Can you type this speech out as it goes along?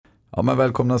Ja, men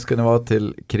välkomna ska ni vara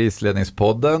till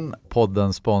Krisledningspodden.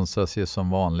 Podden sponsras ju som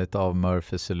vanligt av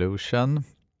Murphy Solution.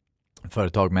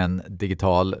 Företag med en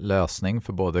digital lösning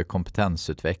för både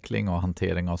kompetensutveckling och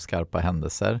hantering av skarpa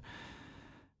händelser.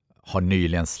 Har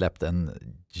nyligen släppt en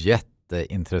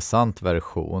jätteintressant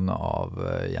version av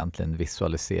egentligen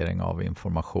visualisering av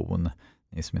information.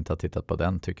 Ni som inte har tittat på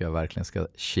den tycker jag verkligen ska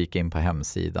kika in på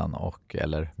hemsidan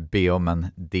eller be om en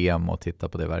demo och titta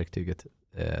på det verktyget.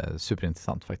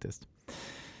 Superintressant faktiskt.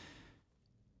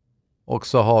 Och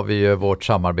så har vi ju vårt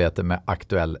samarbete med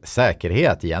Aktuell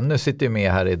Säkerhet. Jenny sitter ju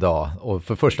med här idag och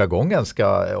för första gången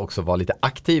ska också vara lite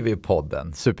aktiv i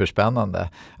podden. Superspännande.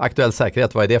 Aktuell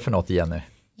Säkerhet, vad är det för något, Jenny?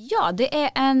 Ja, det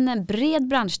är en bred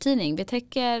branschtidning. Vi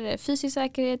täcker fysisk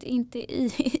säkerhet,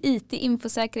 IT,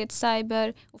 infosäkerhet,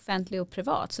 cyber, offentlig och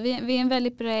privat. Så vi är en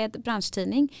väldigt bred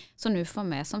branschtidning som nu får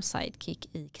med som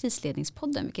sidekick i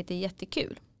Krisledningspodden, vilket är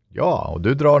jättekul. Ja, och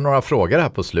du drar några frågor här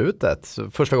på slutet.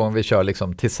 Så första gången vi kör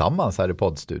liksom tillsammans här i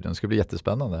poddstudion. Det ska bli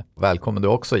jättespännande. Välkommen du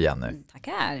också, Jenny.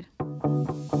 Tackar.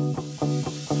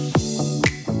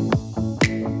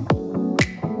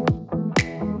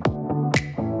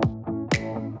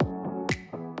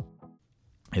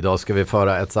 Idag ska vi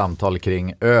föra ett samtal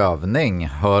kring övning.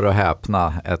 Hör och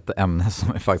häpna, ett ämne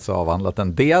som vi faktiskt har avhandlat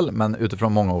en del, men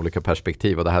utifrån många olika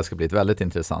perspektiv, och det här ska bli ett väldigt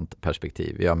intressant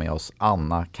perspektiv. Vi har med oss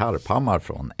Anna Karphammar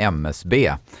från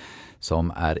MSB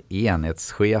som är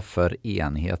enhetschef för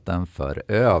enheten för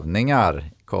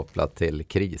övningar kopplat till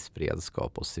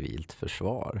krisberedskap och civilt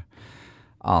försvar.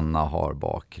 Anna har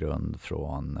bakgrund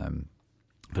från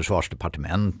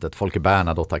Försvarsdepartementet, Folke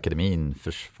Bernadotte-akademin,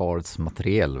 Försvarets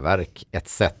materielverk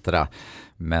etc.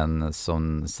 Men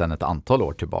som sedan ett antal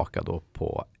år tillbaka då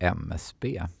på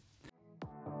MSB.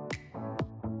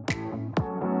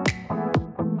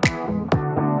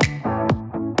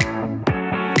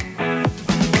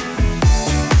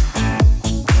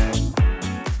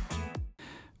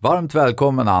 Varmt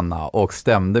välkommen Anna, och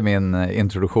stämde min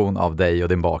introduktion av dig och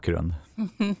din bakgrund.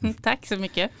 Tack så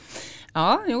mycket.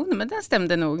 Ja, men den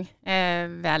stämde nog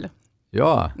väl.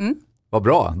 Ja, vad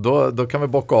bra. Då kan vi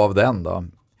bocka av den då.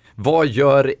 Vad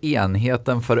gör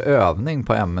enheten för övning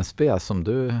på MSB som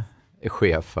du är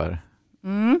chef för?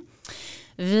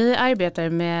 Vi arbetar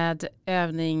med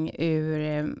övning ur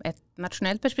ett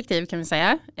nationellt perspektiv kan vi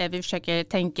säga. Vi försöker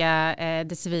tänka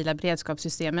det civila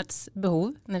beredskapssystemets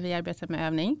behov när vi arbetar med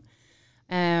övning.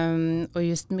 Och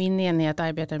just min enhet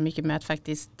arbetar mycket med att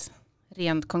faktiskt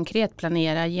rent konkret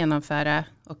planera, genomföra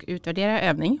och utvärdera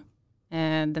övning.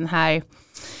 Den här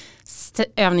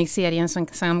övningsserien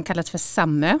som kallas för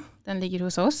SAMMÖ, den ligger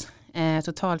hos oss.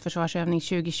 Totalförsvarsövning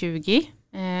 2020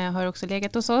 har också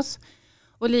legat hos oss.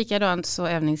 Och likadant så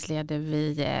övningsleder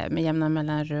vi med jämna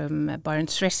mellanrum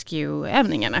Barents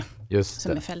Rescue-övningarna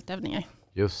som är fältövningar.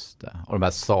 Just det. Och de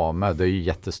här SAMMÖ, det är ju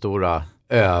jättestora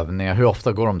övningar. Hur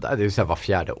ofta går de där? Det är ju så här var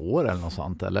fjärde år eller något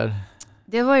sånt, eller?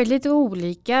 Det har varit lite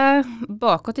olika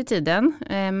bakåt i tiden,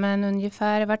 men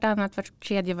ungefär vartannat, vart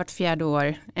tredje, vart fjärde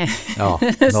år. Ja,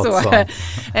 så.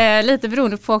 Lite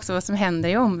beroende på också vad som händer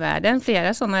i omvärlden.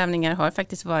 Flera sådana övningar har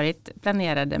faktiskt varit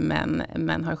planerade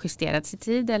men har justerats i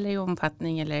tid eller i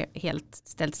omfattning eller helt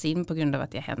ställts in på grund av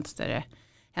att det har hänt större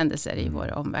händelser i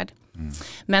vår omvärld.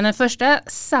 Men den första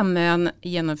SAMMÖn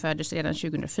genomfördes redan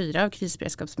 2004 av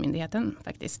Krisberedskapsmyndigheten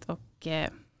faktiskt, och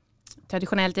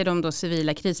traditionellt är de då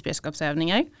civila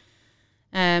krisberedskapsövningar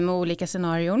med olika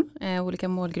scenarion, olika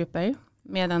målgrupper.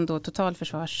 Medan då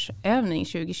totalförsvarsövning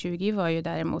 2020 var ju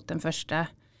däremot den första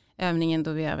övningen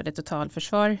då vi övade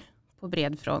totalförsvar på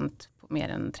bred front på mer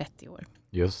än 30 år.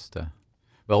 Just det.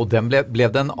 Och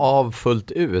blev den av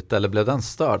fullt ut eller blev den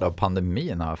störd av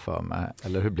pandemin här för mig?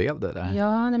 Eller hur blev det där?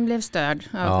 Ja, den blev störd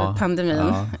av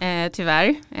pandemin,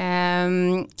 tyvärr.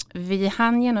 Vi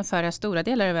hann genomföra stora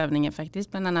delar av övningen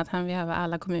faktiskt. Bland annat hann vi öva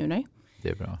alla kommuner. Det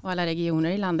är bra. Och alla regioner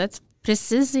i landet.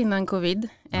 Precis innan covid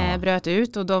bröt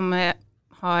ut, och vi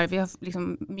har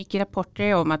liksom mycket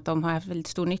rapporter om att de har haft väldigt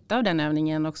stor nytta av den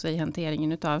övningen också i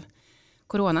hanteringen av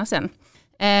corona sen.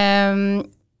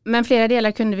 Men flera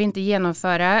delar kunde vi inte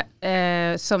genomföra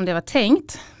som det var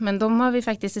tänkt. Men de har vi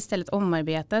faktiskt istället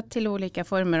omarbetat till olika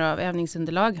former av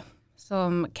övningsunderlag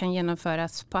som kan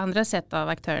genomföras på andra sätt av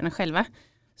aktörerna själva.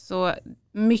 Så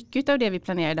mycket av det vi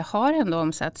planerade har ändå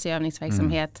omsatts i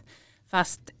övningsverksamhet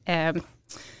fast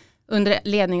under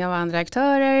ledning av andra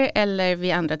aktörer eller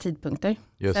vid andra tidpunkter.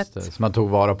 Just det, så man tog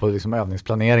vara på liksom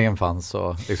övningsplaneringen fanns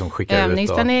och liksom skickade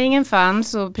övningsplaneringen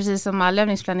fanns, och precis som all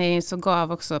övningsplanering så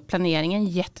gav också planeringen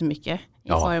jättemycket i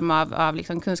form av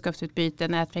liksom kunskapsutbyte,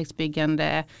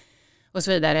 nätverksbyggande och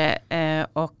så vidare.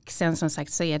 Och sen som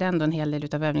sagt så är det ändå en hel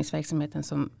del av övningsverksamheten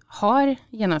som har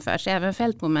genomförts. Även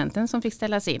fältmomenten som fick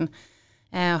ställas in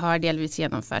har delvis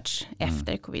genomförts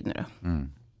efter covid nu då.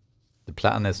 The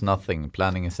plan is nothing,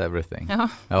 planning is everything. Ja.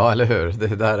 Ja, eller hur?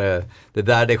 Det är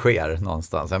där det sker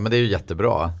någonstans. Ja, men det är ju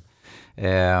jättebra.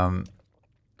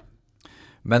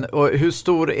 Men och hur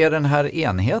stor är den här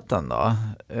enheten då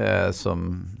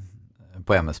som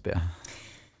på MSB?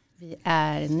 Vi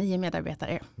är 9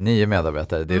 medarbetare. 9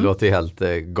 medarbetare, det låter ju helt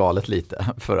galet lite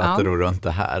för att ro runt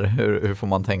det här. Hur får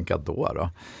man tänka då?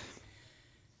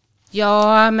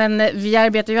 Ja, men vi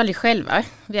arbetar ju aldrig själva.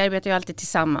 Vi arbetar ju alltid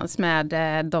tillsammans med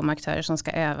de aktörer som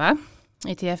ska öva.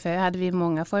 I TFÖ hade vi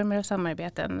många former av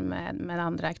samarbeten med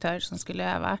andra aktörer som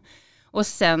skulle öva. Och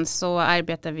sen så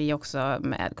arbetar vi också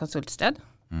med konsultstöd.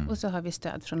 Och så har vi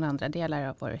stöd från andra delar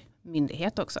av vår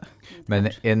myndighet också. Men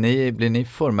blir ni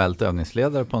formellt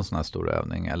övningsledare på en sån här stor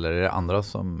övning eller är det andra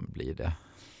som blir det?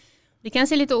 Det kan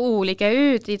se lite olika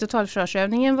ut. I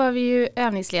totalförsvarsövningen var vi ju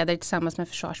övningsledare tillsammans med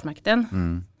Försvarsmakten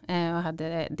och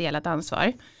hade delat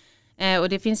ansvar. Och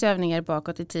det finns övningar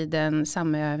bakåt i tiden,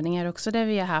 samma övningar också där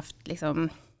vi har haft liksom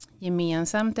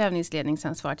gemensamt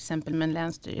övningsledningsansvar till exempel med en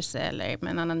länsstyrelse eller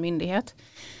med en annan myndighet.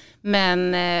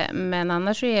 Men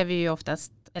annars så är vi ju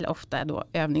ofta då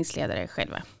övningsledare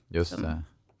själva. Just det.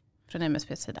 Från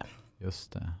MSB:s sida.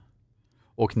 Just det.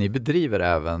 Och ni bedriver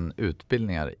även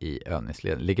utbildningar i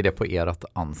övningsledning. Ligger det på ert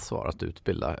ansvar att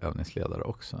utbilda övningsledare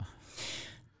också?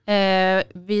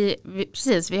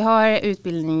 Precis, vi har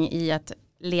utbildning i att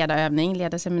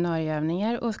leda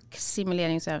seminarieövningar och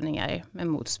simuleringsövningar med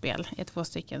motspel. Det är 2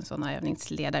 stycken sådana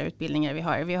övningsledarutbildningar vi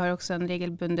har. Vi har också en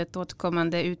regelbundet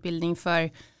återkommande utbildning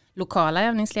för lokala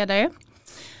övningsledare.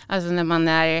 Alltså när man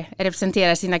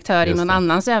representerar sin aktör i någon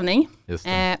annans övning.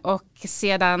 Och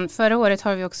sedan förra året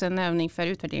har vi också en övning för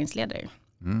utvärderingsledare.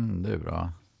 Det är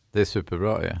bra. Det är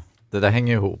superbra ju. Det där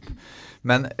hänger ihop.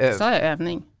 Men, sa jag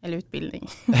övning eller utbildning?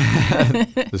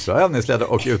 Du sa övningsledare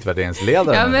och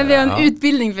utvärderingsledare. Ja, men vi har en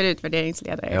utbildning för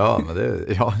utvärderingsledare. Ja,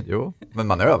 men men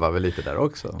man övar väl lite där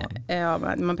också. Ja,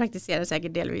 man praktiserar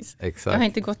säkert delvis. Exakt. Jag har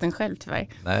inte gått den själv tyvärr.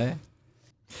 Nej.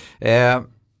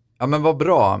 Ja, men vad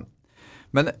bra.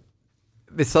 Men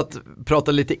vi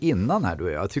pratade lite innan här du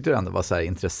och jag. Jag tyckte det ändå var så här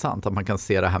intressant att man kan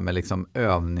se det här med liksom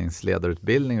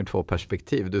övningsledarutbildning ur 2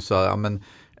 perspektiv. Du sa,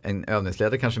 en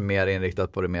övningsledare kanske mer inriktad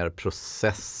på det mer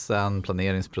processen,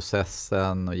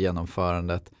 planeringsprocessen och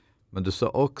genomförandet. Men du sa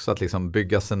också att liksom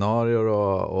bygga scenarier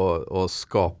och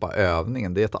skapa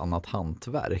övningen, det är ett annat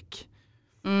hantverk.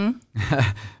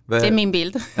 Det är min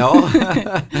bild. Ja.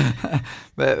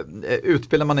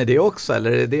 Utbildar man i det också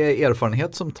eller är det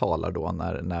erfarenhet som talar då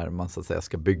när man så att säga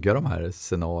ska bygga de här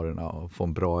scenarierna och få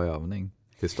en bra övning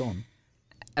till stånd?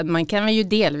 Man kan ju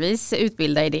delvis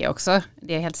utbilda i det också,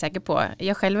 det är jag helt säker på.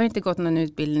 Jag själv har inte gått någon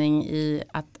utbildning i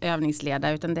att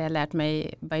övningsleda utan det har jag lärt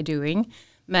mig by doing.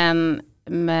 Men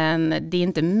det är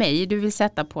inte mig du vill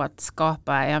sätta på att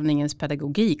skapa övningens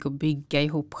pedagogik och bygga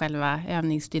ihop själva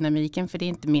övningsdynamiken för det är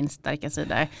inte min starka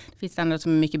sida. Det finns andra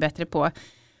som är mycket bättre på.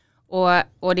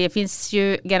 Och det finns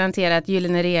ju garanterat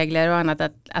gyllene regler och annat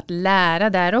att lära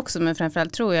där också men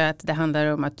framförallt tror jag att det handlar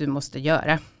om att du måste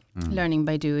göra. Learning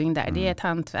by doing där. Det är ett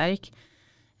hantverk.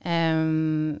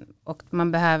 Och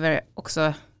man behöver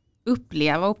också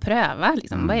uppleva och pröva.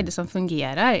 Liksom, vad är det som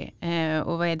fungerar?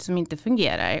 Och vad är det som inte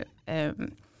fungerar?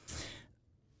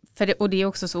 Och det är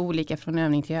också så olika från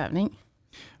övning till övning.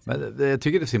 Men jag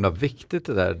tycker det är så himla viktigt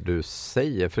det där du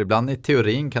säger. För ibland i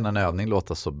teorin kan en övning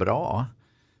låta så bra.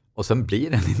 Och sen blir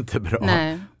den inte bra.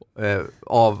 Nej.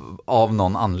 Av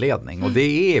någon anledning. Och det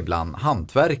är ibland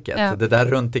hantverket. Ja. Det där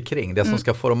runt omkring. Det som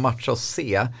ska få dem matcha och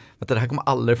se att det här kommer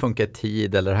aldrig funka i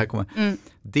tid. Eller det här kommer...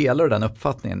 Delar du den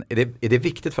uppfattningen? Är det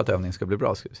viktigt för att övningen ska bli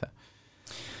bra? Ska vi säga?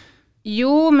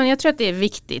 Jo, men jag tror att det är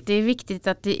viktigt. Det är viktigt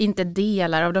att det inte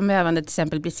delar av de övande till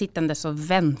exempel blir sittande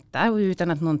och vänta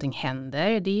utan att någonting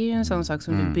händer. Det är ju en sån sak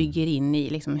som du bygger in i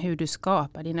liksom, hur du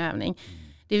skapar din övning.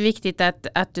 Det är viktigt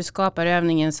att du skapar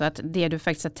övningen så att det du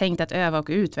faktiskt har tänkt att öva och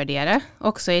utvärdera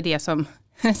också är det som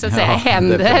så att säga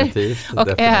händer definitivt.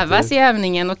 Övas i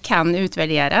övningen och kan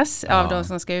utvärderas av de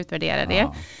som ska utvärdera det.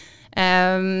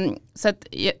 Så att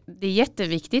det är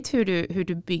jätteviktigt hur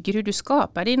du bygger, hur du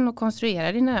skapar din och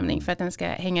konstruerar din övning för att den ska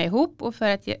hänga ihop och för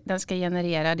att den ska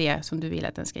generera det som du vill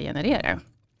att den ska generera.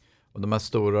 Och de här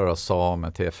stora då,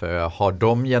 SAM, TFÖ, har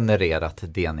de genererat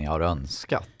det ni har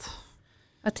önskat?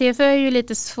 Ja, TFÖ är ju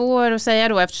lite svår att säga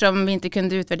då eftersom vi inte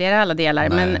kunde utvärdera alla delar.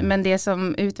 Men det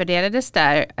som utvärderades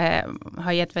där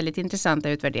har gett väldigt intressanta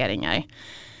utvärderingar.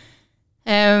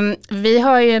 Vi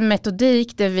har ju en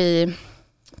metodik där vi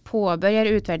påbörjar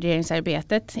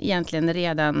utvärderingsarbetet egentligen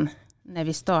redan när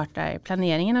vi startar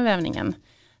planeringen av övningen.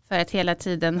 För att hela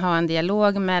tiden ha en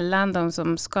dialog mellan de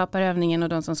som skapar övningen och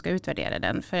de som ska utvärdera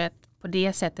den. För att på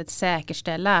det sättet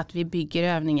säkerställa att vi bygger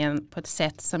övningen på ett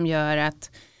sätt som gör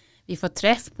att vi får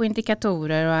träff på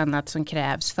indikatorer och annat som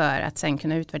krävs för att sen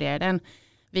kunna utvärdera den.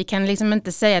 Vi kan liksom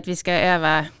inte säga att vi ska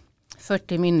öva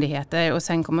 40 myndigheter och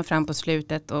sen komma fram på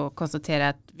slutet och konstatera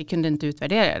att vi kunde inte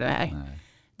utvärdera det här. Nej.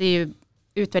 Det är ju,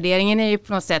 utvärderingen är ju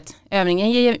på något sätt,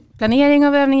 planering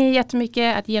av övningen ger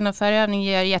jättemycket, att genomföra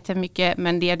övningen gör jättemycket,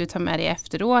 men det du tar med dig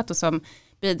efteråt och som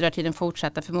bidrar till den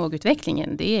fortsatta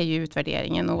förmågeutvecklingen, det är ju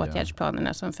utvärderingen och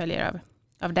åtgärdsplanerna som följer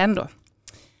av den då.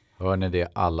 Hör ni det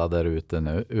alla där ute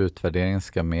nu? Utvärderingen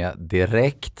ska med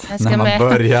direkt ska när man med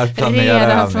börjar planera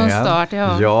redan övningen. Från start,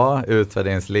 ja,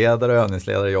 utvärderingsledare och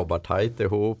övningsledare jobbar tajt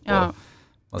ihop. Ja.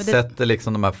 Man sätter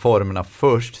liksom de här formerna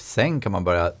först, sen kan man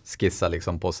börja skissa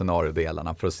liksom på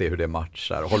scenariodelarna för att se hur det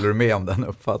matchar. Håller du med om den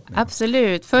uppfattningen?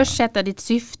 Absolut. Först sätta ditt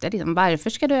syfte. Liksom, varför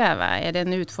ska du öva? Är det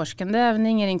en utforskande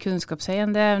övning? Är det en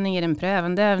kunskapshöjande övning? Är det en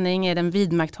prövande övning? Är det en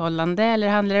vidmakthållande? Eller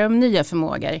handlar det om nya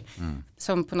förmågor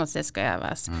som på något sätt ska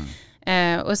övas?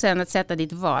 Och sen att sätta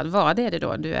ditt vad. Vad är det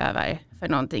då du övar för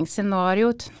någonting?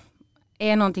 Scenariot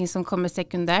är någonting som kommer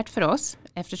sekundärt för oss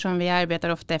eftersom vi arbetar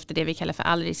ofta efter det vi kallar för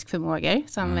allriskförmågor.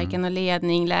 Samverkan och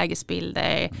ledning,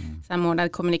 lägesbilder,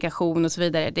 samordnad kommunikation och så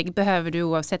vidare. Det behöver du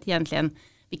oavsett egentligen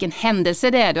vilken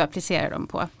händelse det är du applicerar dem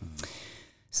på.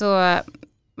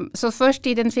 Så först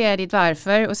identifiera ditt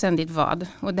varför och sen ditt vad.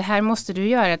 Och det här måste du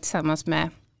göra tillsammans med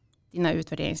dina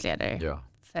utvärderingsledare. Ja.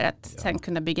 För att sen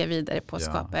kunna bygga vidare på att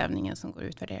skapa övningen som går att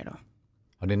utvärdera då.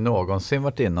 Har ni någonsin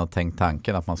varit inne och tänkt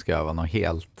tanken att man ska öva något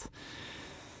helt,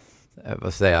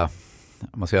 vad säger jag,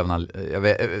 man ska öva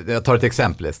jag tar ett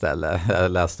exempel istället.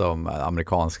 Jag läste om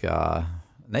amerikanska,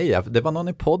 det var någon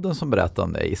i podden som berättade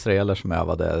om det, israeler som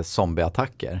övade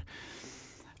zombieattacker.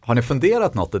 Har ni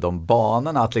funderat något i de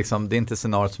banorna att liksom, det är inte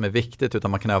scenariot som är viktigt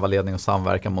utan man kan öva ledning och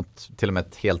samverkan mot till och med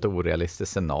ett helt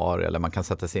orealistiskt scenario eller man kan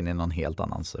sätta sig in i någon helt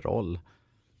annans roll?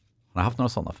 Har ni haft några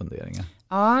sådana funderingar?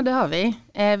 Ja, det har vi.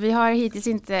 Vi har hittills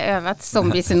inte övat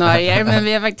zombiescenarier men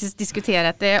vi har faktiskt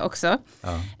diskuterat det också.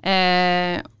 Ja.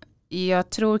 Jag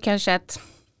tror kanske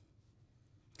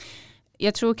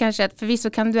att förvisso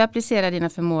kan du applicera dina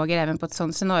förmågor även på ett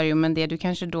sådant scenario men det du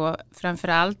kanske då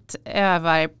framförallt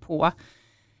övar på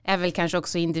är väl kanske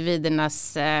också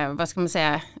individernas,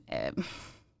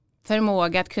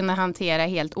 förmåga att kunna hantera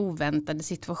helt oväntade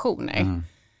situationer.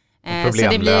 Så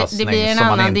det blir en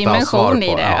annan dimension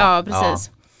i det. Ja,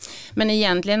 precis. Ja. Men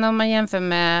egentligen om man jämför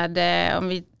med,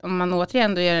 om man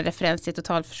återigen då gör en referens till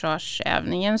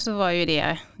totalförsvarsövningen så var ju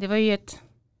det var ju ett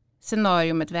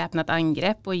scenario med ett väpnat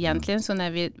angrepp och egentligen så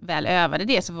när vi väl övade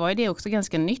det så var ju det också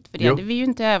ganska nytt för det hade vi ju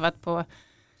inte övat på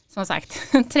som sagt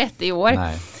 30 år.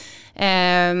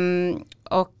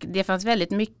 Och det fanns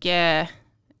väldigt mycket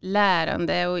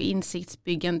lärande och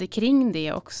insiktsbyggande kring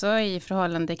det också i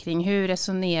förhållande kring hur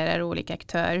resonerar olika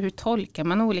aktörer, hur tolkar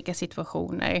man olika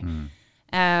situationer,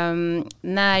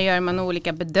 när gör man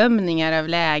olika bedömningar av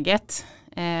läget.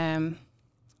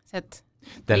 Så att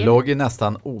det låg ju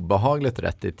nästan obehagligt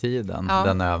rätt i tiden,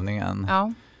 den övningen.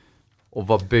 Ja. Och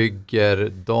vad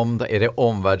bygger de? Är det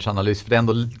omvärldsanalys? För det är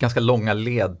ändå ganska långa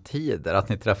ledtider. Att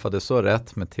ni träffade så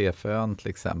rätt med TFÖn till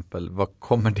exempel. Vad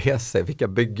kommer det sig? Vilka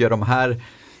bygger de här?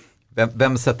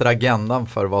 Vem sätter agendan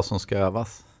för vad som ska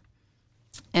övas?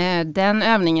 Den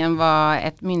övningen var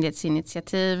ett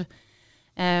myndighetsinitiativ.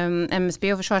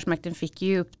 MSB och Försvarsmakten fick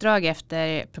ju uppdrag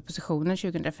efter propositionen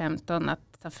 2015 att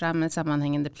ta fram en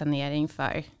sammanhängande planering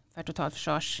för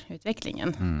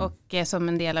totalförsvarsutvecklingen. Och som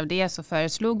en del av det så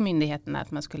föreslog myndigheterna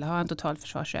att man skulle ha en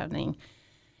totalförsvarsövning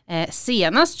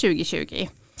senast 2020.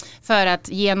 För att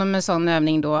genom en sån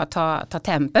övning då ta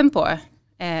tempen på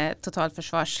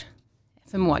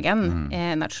totalförsvarsförmågan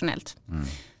nationellt.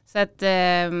 Så att,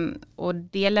 och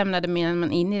det lämnade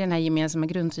man in i den här gemensamma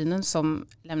grundsynen som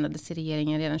lämnades till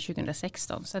regeringen redan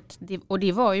 2016. Så att och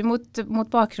det var ju mot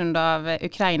bakgrund av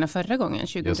Ukraina förra gången,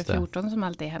 2014 som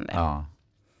allt det hände. Ja.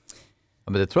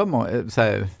 Ja, men det tror jag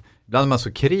ibland är man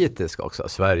så kritisk också.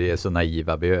 Sverige är så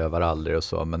naiva, vi övar aldrig och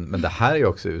så. Men det här är ju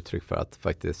också uttryck för att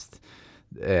faktiskt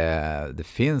det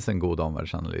finns en god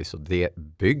omvärldsanalys och det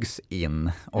byggs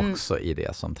in också i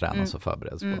det som tränas och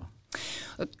förbereds på.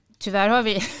 Tyvärr har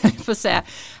vi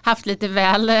haft lite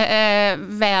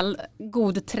väl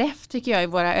god träff tycker jag i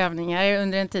våra övningar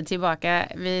under en tid tillbaka.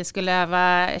 Vi skulle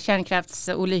öva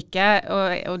kärnkraftsolycka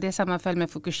och det sammanföll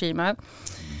med Fukushima.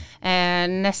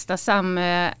 Nästa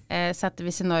satte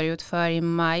vi scenariot för i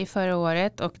maj förra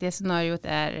året och det scenariot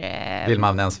är... Vill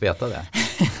man ens veta det?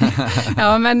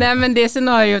 Ja, men det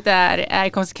scenariot är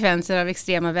konsekvenser av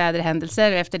extrema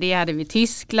väderhändelser. Efter det hade vi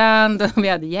Tyskland, och vi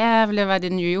hade Gävle, vi hade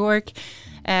New York.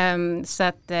 Så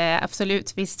att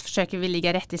absolut, visst försöker vi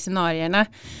ligga rätt i scenarierna.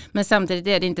 Men samtidigt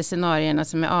är det inte scenarierna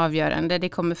som är avgörande. Det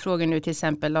kommer frågor nu till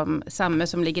exempel om samma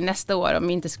som ligger nästa år, om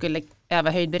vi inte skulle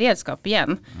öva höjd beredskap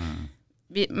igen.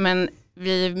 Men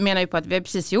vi menar ju på att vi har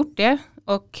precis gjort det,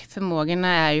 och förmågorna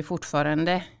är ju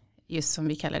fortfarande just som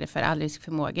vi kallar det för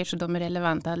allriskförmågor, så de är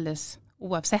relevanta alldeles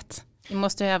oavsett. Vi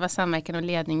måste öva samverkan och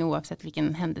ledning oavsett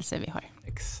vilken händelse vi har.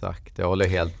 Exakt, jag håller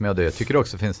helt med det. Jag tycker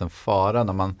också det finns en fara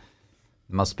när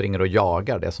man springer och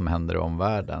jagar det som händer i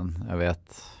omvärlden. Jag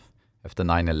vet, efter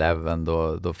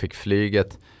 9/11 då fick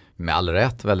flyget med all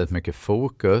rätt väldigt mycket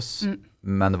fokus.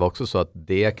 Men det var också så att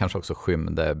det kanske också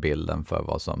skymde bilden för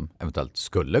vad som eventuellt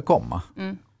skulle komma.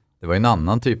 Det var en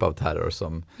annan typ av terror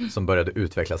som började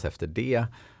utvecklas efter det.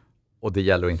 Och det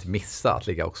gäller att inte missa att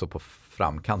ligga också på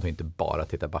framkant och inte bara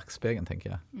titta i backspegeln, tänker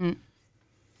jag.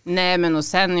 Nej, men och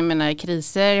sen, jag menar,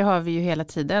 kriser har vi ju hela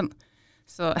tiden.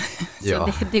 Så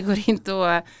det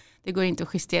går inte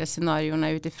att justera scenarierna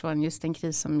utifrån just den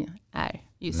kris som är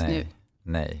just nu.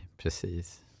 Nej,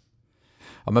 precis.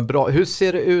 Ja, men bra. Hur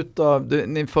ser det ut då?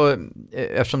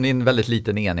 Eftersom ni är en väldigt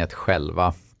liten enhet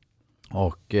själva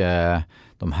och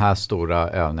de här stora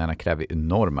övningarna kräver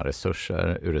enorma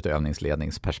resurser ur ett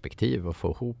övningsledningsperspektiv att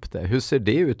få ihop det. Hur ser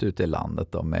det ut ute i landet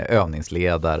då med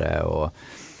övningsledare och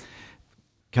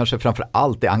kanske framför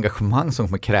allt det engagemang som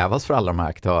kommer krävas för alla de här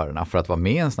aktörerna för att vara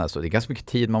med i en sån här, så det är ganska mycket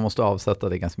tid man måste avsätta,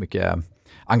 det är ganska mycket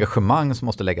engagemang som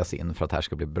måste läggas in för att det här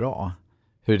ska bli bra.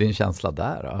 Hur är din känsla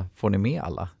där då? Får ni med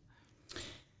alla?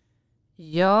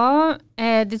 Ja,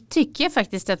 det tycker jag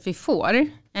faktiskt att vi får.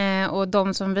 Och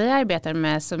de som vi arbetar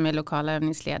med som är lokala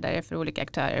övningsledare för olika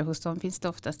aktörer, hos dem finns det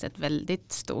oftast ett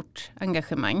väldigt stort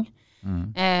engagemang.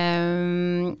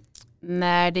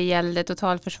 När det gällde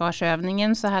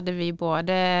totalförsvarsövningen så hade vi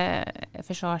både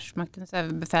Försvarsmaktens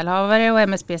överbefälhavare och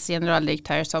MSBs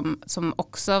generaldirektör som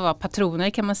också var patroner,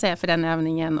 kan man säga, för den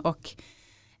övningen, och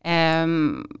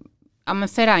men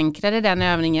förankrade den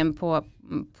övningen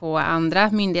på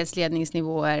andra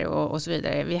myndighetsledningsnivåer och så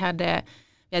vidare. Vi hade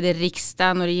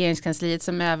riksdagen och regeringskansliet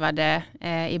som övade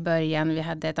i början. Vi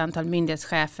hade ett antal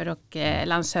myndighetschefer och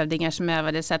landshövdingar som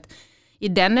övade. Så att i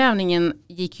den övningen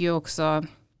gick ju också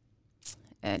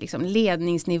liksom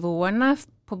ledningsnivåerna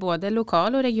på både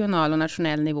lokal och regional och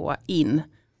nationell nivå in.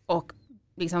 Och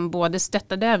liksom både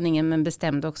stöttade övningen men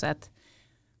bestämde också att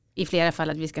i flera fall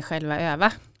att vi ska själva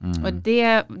öva. Och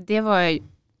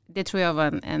det tror jag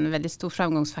var en väldigt stor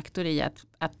framgångsfaktor i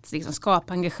att liksom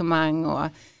skapa engagemang, och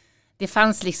det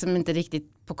fanns liksom inte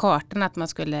riktigt på kartan att man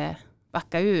skulle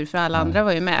backa ur, för alla andra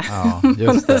var ju med. Ja,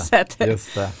 just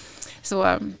det. Så.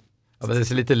 Ja, men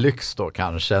det är lite lyx då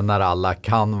kanske när alla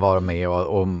kan vara med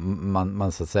och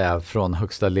man så att säga från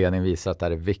högsta ledning visar att det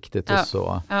här är viktigt och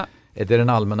så. Ja. Är det den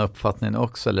allmänna uppfattningen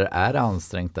också, eller är det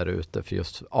ansträngt där ute för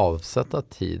just avsätta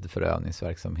tid för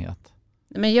övningsverksamhet?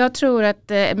 Men jag tror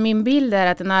att min bild är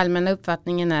att den allmänna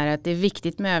uppfattningen är att det är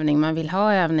viktigt med övning. Man vill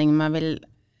ha övning,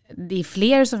 det är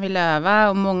fler som vill öva,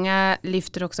 och många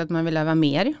lyfter också att man vill öva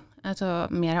mer, alltså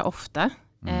mera ofta.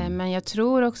 Men jag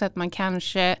tror också att man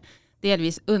kanske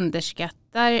delvis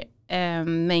underskattar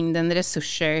mängden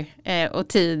resurser och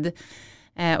tid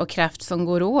och kraft som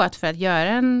går åt för att göra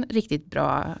en riktigt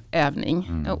bra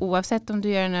övning. Och oavsett om du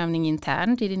gör en övning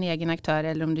internt i din egen aktör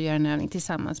eller om du gör en övning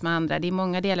tillsammans med andra. Det är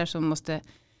många delar som måste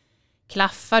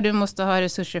klaffa. Du måste ha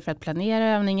resurser för att planera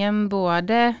övningen,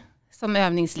 både som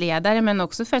övningsledare men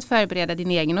också för att förbereda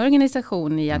din egen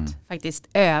organisation i att faktiskt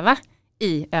öva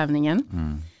i övningen.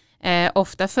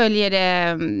 Ofta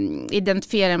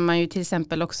identifierar man ju till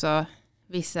exempel också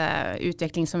vissa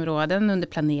utvecklingsområden under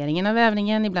planeringen av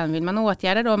övningen. Ibland vill man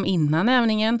åtgärda dem innan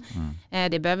övningen.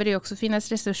 Det behöver det också finnas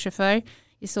resurser för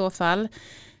i så fall.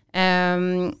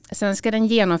 Sen ska den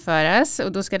genomföras,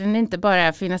 och då ska den inte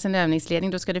bara finnas en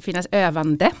övningsledning, då ska det finnas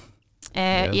övande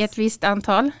i ett visst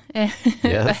antal.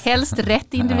 Helst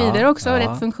rätt individer också,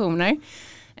 rätt funktioner.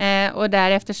 Och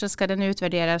därefter så ska den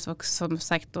utvärderas, och som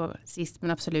sagt då, sist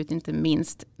men absolut inte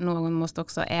minst, någon måste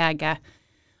också äga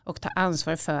och ta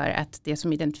ansvar för att det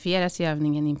som identifieras i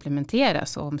övningen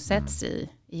implementeras och omsätts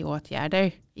i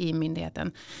åtgärder i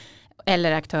myndigheten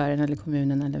eller aktören eller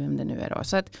kommunen eller vem det nu är då.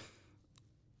 Så att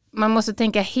man måste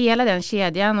tänka hela den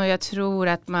kedjan, och jag tror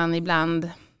att man ibland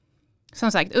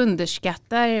som sagt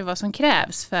underskattar vad som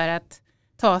krävs för att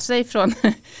ta sig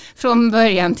från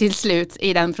början till slut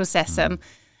i den processen.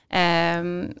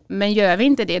 Men gör vi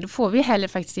inte det, då får vi heller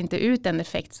faktiskt inte ut den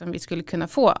effekt som vi skulle kunna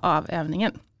få av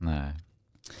övningen. Nej.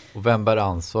 Och vem bär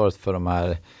ansvaret för de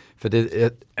här För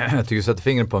jag tycker så att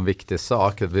fingret på en viktig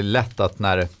sak. Det blir lätt att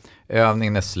när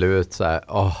övningen är slut så här,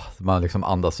 man liksom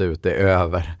andas ut, det är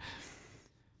över.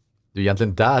 Det är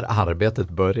egentligen där arbetet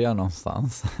börjar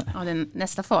någonstans. Ja, det är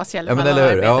nästa fas i alla fall. Ja, men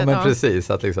eller hur? Ja, men precis.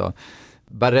 Att liksom,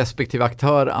 bär respektive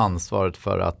aktör ansvaret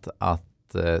för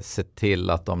att se till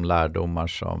att de lärdomar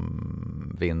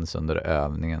som vinns under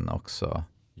övningen också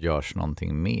görs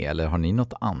någonting med? Eller har ni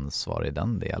något ansvar i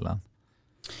den delen?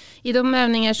 I de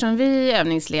övningar som vi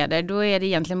övningsleder, då är det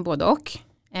egentligen både och.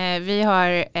 Vi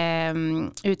har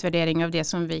utvärdering av det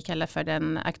som vi kallar för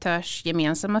den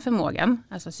aktörsgemensamma förmågan,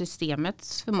 alltså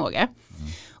systemets förmåga.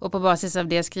 Och på basis av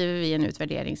det skriver vi en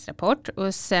utvärderingsrapport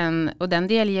och den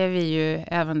delger vi ju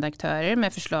övande aktörer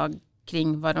med förslag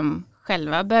kring vad de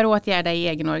själva bör åtgärda i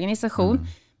egen organisation.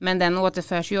 Men den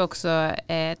återförs ju också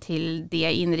till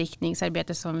det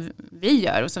inriktningsarbete som vi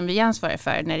gör och som vi ansvarar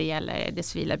för när det gäller det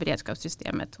civila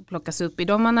beredskapssystemet och plockas upp i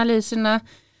de analyserna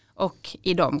och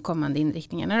i de kommande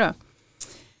inriktningarna då.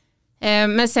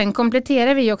 Men sen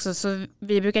kompletterar vi också, så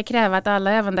vi brukar kräva att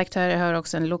alla övande aktörer har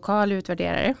också en lokal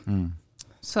utvärderare.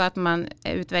 Så att man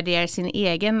utvärderar sin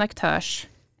egen aktörs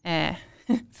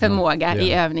förmåga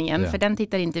i övningen. För den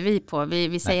tittar inte vi på.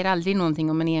 Vi säger aldrig någonting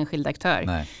om en enskild aktör.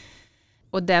 Nej.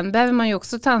 Och den behöver man ju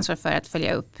också ta ansvar för att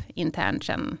följa upp internt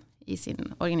sen i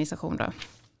sin organisation då.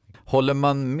 Håller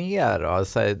man med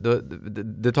då?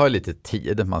 Det tar ju lite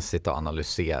tid man sitter och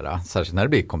analysera. Särskilt när det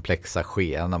blir komplexa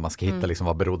sken. När man ska hitta liksom,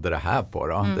 vad berodde det här på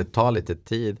då? Det tar lite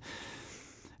tid.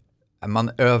 Är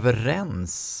man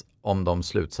överens om de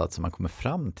slutsatser man kommer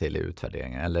fram till i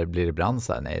utvärderingen? Eller blir det ibland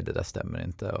så här, nej det där stämmer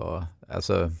inte? Och,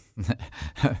 alltså,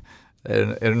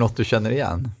 är det något du känner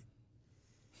igen?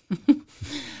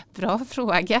 Bra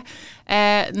fråga.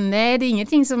 Nej, det är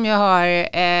ingenting som jag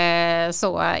har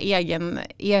så egen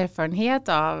erfarenhet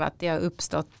av att det har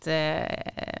uppstått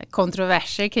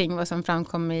kontroverser kring vad som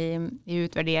framkom i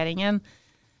utvärderingen.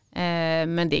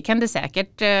 Men det kan det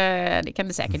säkert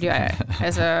göra.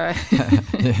 Alltså...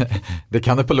 Det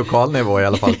kan det på lokal nivå i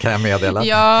alla fall, kan jag meddela.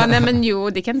 Ja, nej men jo,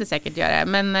 det kan det säkert göra.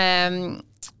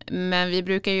 Men vi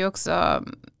brukar ju också,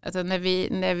 alltså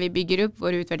när vi bygger upp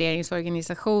vår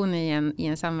utvärderingsorganisation i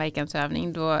en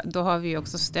samverkansövning, då har vi ju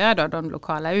också stöd av de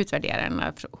lokala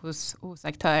utvärderarna hos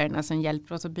aktörerna som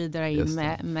hjälper oss att bidra in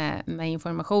med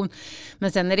information.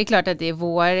 Men sen är det klart att det är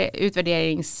vår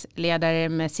utvärderingsledare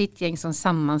med sitt gäng som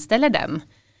sammanställer den.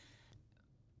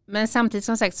 Men samtidigt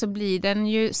som sagt så blir den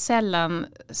ju sällan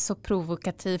så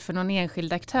provokativ för någon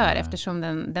enskild aktör eftersom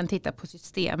den tittar på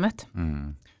systemet.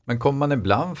 Men kommer man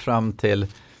ibland fram till,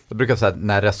 jag brukar säga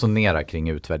när jag resonerar kring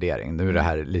utvärdering, nu är det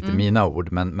här lite mina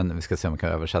ord, men vi ska se om vi kan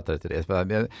översätta det till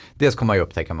det. Dels kommer man ju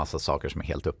upptäcka en massa saker som är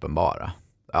helt uppenbara.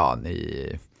 Ja,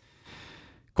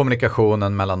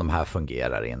 kommunikationen mellan de här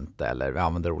fungerar inte, eller vi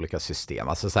använder olika system,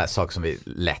 alltså så här saker som vi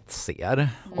lätt ser.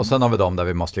 Och sen har vi de där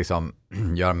vi måste liksom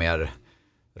göra mer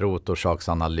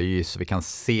rotorsaksanalys. Vi kan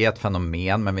se ett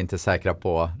fenomen men vi är inte säkra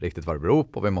på riktigt vad det beror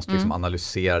på. Vi måste liksom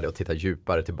analysera det och titta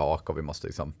djupare tillbaka och vi måste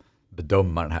liksom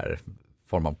bedöma den här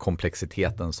form av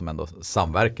komplexiteten som ändå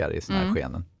samverkar i såna här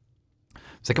skenen.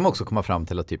 Sen kan man också komma fram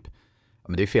till att typ,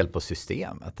 men det är fel på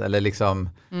systemet eller liksom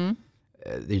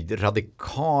det är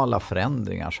radikala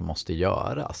förändringar som måste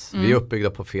göras. Vi är uppbyggda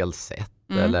på fel sätt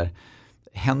eller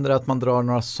händer det att man drar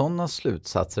några sådana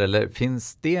slutsatser eller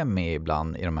finns det med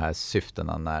ibland i de här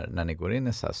syftena när ni går in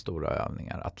i så här stora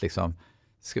övningar? Att liksom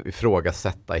ska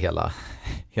ifrågasätta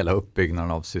hela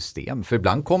uppbyggnaden av system. För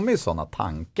ibland kommer ju sådana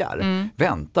tankar.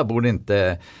 Vänta, borde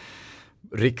inte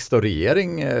riksdag och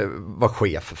regering vara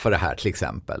chef för det här till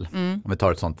exempel? Om vi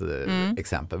tar ett sådant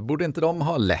exempel. Borde inte de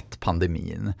ha lett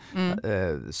pandemin?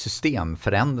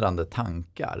 Systemförändrande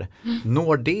tankar.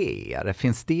 Når det er?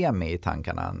 Finns det med i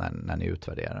tankarna när ni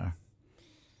utvärderar?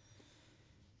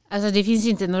 Alltså det finns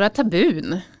inte några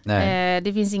tabun.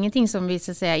 Det finns ingenting som vi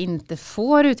så att säga inte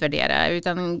får utvärdera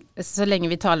utan så länge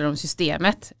vi talar om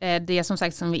systemet. Det som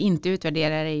sagt som vi inte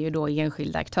utvärderar är ju då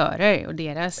enskilda aktörer och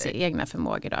deras egna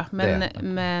förmågor då.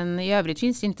 Men i övrigt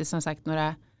finns det inte som sagt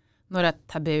några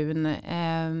tabun.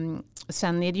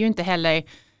 Sen är det ju inte heller, jag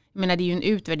menar det är ju en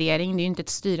utvärdering, det är ju inte ett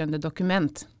styrande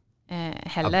dokument.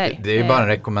 Heller. Ja, det är ju bara en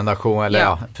rekommendation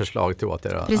eller förslag till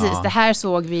åtgärder. Precis, det här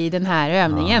såg vi i den här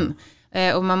övningen.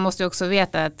 Och man måste också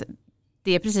veta att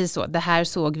det är precis så. Det här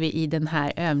såg vi i den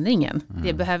här övningen.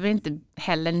 Det behöver inte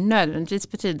heller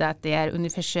nödvändigtvis betyda att det är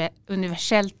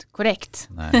universellt korrekt.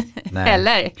 Nej.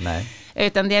 Heller. Nej.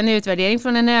 Utan det är en utvärdering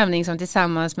från en övning som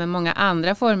tillsammans med många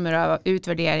andra former av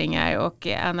utvärderingar och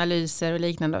analyser och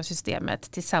liknande av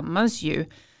systemet tillsammans ju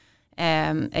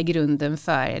är grunden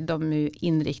för de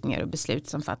inriktningar och beslut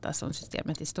som fattas om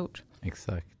systemet i stort.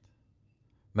 Exakt.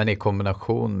 Men i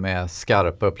kombination med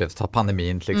skarpa upplevelser, ta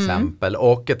pandemin till exempel,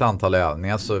 och ett antal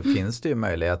övningar så finns det ju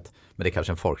möjlighet, men det är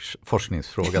kanske en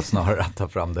forskningsfråga snarare att ta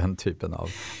fram den typen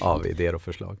av idéer och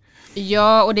förslag.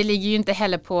 Ja, och det ligger ju inte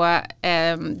heller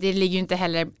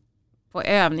på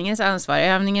övningens ansvar.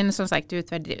 Övningen som sagt,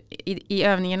 i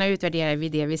övningarna utvärderar vi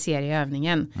det vi ser i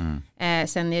övningen.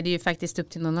 Sen är det ju faktiskt upp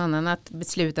till någon annan att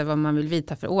besluta vad man vill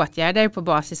vidta för åtgärder på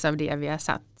basis av det vi har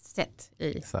sett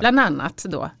i bland annat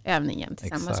då övningen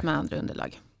tillsammans med andra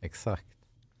underlag. Exakt.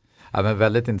 Ja, men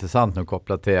väldigt intressant nu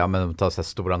kopplat till så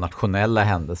stora nationella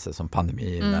händelser som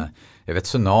pandemin. Jag vet,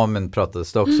 tsunamin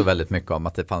pratades det också väldigt mycket om,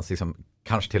 att det fanns liksom,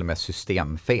 kanske till och med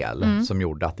systemfel som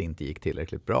gjorde att det inte gick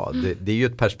tillräckligt bra. Det är ju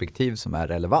ett perspektiv som är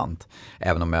relevant,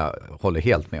 även om jag håller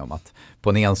helt med om att på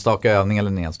en enstaka övning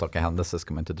eller en enstaka händelse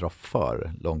ska man inte dra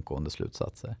för långtgående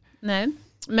slutsatser. Nej,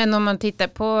 men om man tittar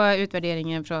på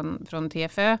utvärderingen från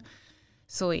TFÖ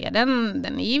så är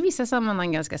den i vissa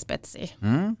sammanhang ganska spetsig.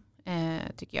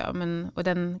 Tycker jag. Och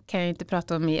den kan jag inte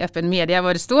prata om i öppen media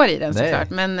vad det står i den såklart.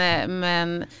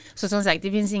 Men så som sagt,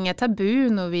 det finns inga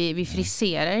tabun och vi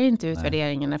friserar inte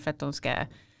utvärderingarna för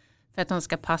att de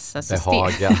ska passa system.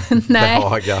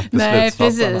 Nej,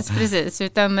 precis.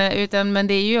 Utan, men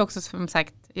det är ju också som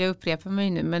sagt, jag upprepar mig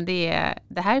nu, men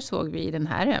det här såg vi i den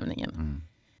här övningen.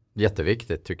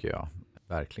 Jätteviktigt tycker jag,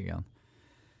 verkligen.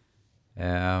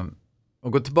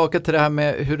 Och gå tillbaka till det här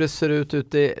med hur det ser ut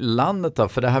ute i landet då.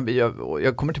 För det här,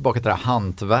 jag kommer tillbaka till det här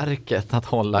hantverket att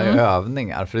hålla i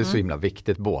övningar. För det är så himla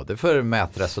viktigt både för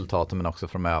mätresultaten men också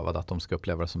för de övade att de ska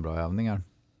uppleva det som bra övningar.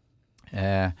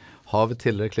 Har vi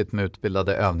tillräckligt med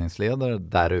utbildade övningsledare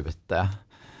där ute?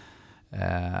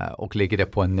 Och ligger det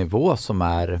på en nivå som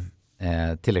är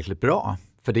tillräckligt bra?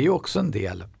 För det är ju också en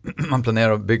del. Man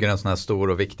planerar att bygga en sån här stor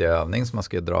och viktig övning som man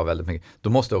ska dra väldigt mycket. Då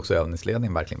måste också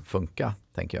övningsledningen verkligen funka,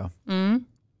 tänker jag.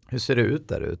 Hur ser det ut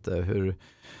där ute? Hur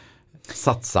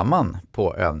satsar man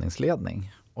på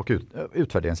övningsledning? Och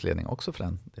utvärderingsledning också för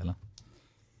den delen?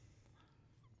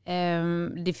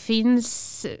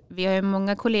 Vi har ju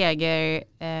många kollegor.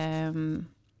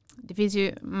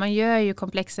 Man gör ju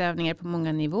komplexa övningar på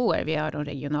många nivåer. Vi har de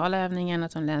regionala övningarna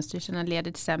som länsstyrelserna leder till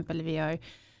exempel. Vi har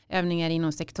övningar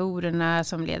inom sektorerna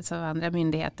som leds av andra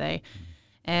myndigheter.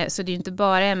 Så det är ju inte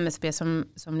bara MSB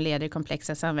som leder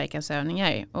komplexa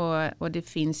samverkansövningar. Och det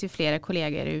finns ju flera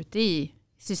kollegor ute i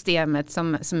systemet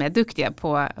som är duktiga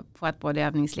på att både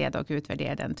övningsleda och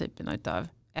utvärdera den typen av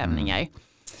övningar.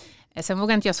 Sen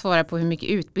vågar inte jag svara på hur mycket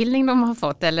utbildning de har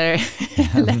fått eller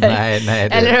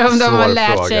om de har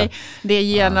lärt sig det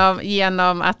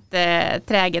genom att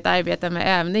träget arbeta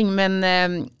med övning.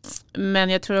 Men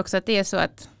jag tror också att det är så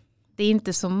att det är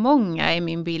inte så många i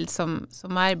min bild som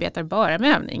arbetar bara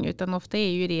med övning, utan ofta är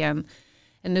ju det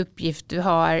en uppgift du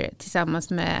har tillsammans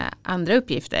med andra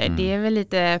uppgifter. Det är väl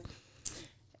lite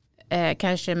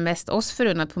kanske mest oss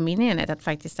förunnat på min enhet att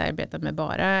faktiskt arbeta med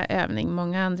bara övning.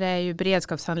 Många andra är ju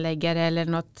beredskapshandläggare eller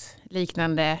något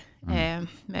liknande med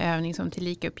övning som till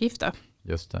lika uppgift då.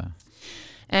 Just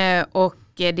det. Och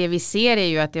det vi ser är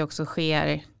ju att det också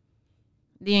sker,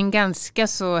 det är en ganska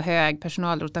så hög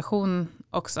personalrotation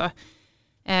också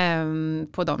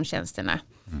på de tjänsterna.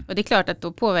 Och det är klart att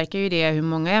då påverkar ju det hur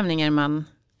många övningar man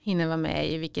hinner vara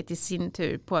med i, vilket i sin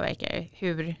tur påverkar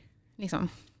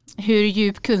hur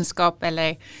djup kunskap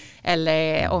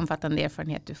eller omfattande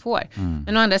erfarenhet du får.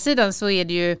 Men å andra sidan så är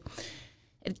det ju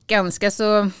ett ganska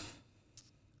så,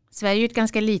 Sverige är ju ett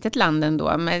ganska litet land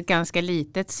ändå med ett ganska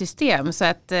litet system, så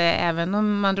att även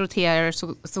om man roterar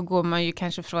så går man ju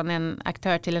kanske från en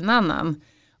aktör till en annan.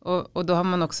 Och då har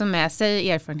man också med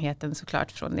sig erfarenheten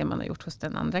såklart från det man har gjort hos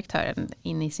den andra aktören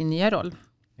in i sin nya roll.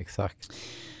 Exakt.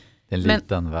 Det är en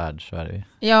liten värld, Sverige.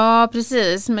 Ja,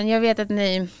 precis. Men jag vet att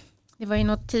det var i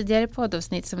något tidigare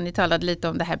poddavsnitt som ni talade lite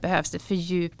om det här, behövs det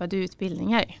fördjupade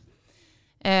utbildningar.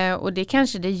 Och det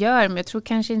kanske det gör, men jag tror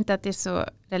kanske inte att det är så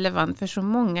relevant för så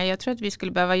många. Jag tror att vi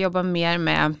skulle behöva jobba mer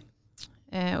med,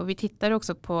 och vi tittar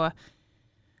också på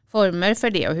former för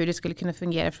det och hur det skulle kunna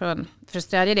fungera för att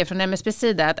stödja det från MSBs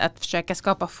sida, att försöka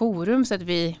skapa forum så att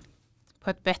vi på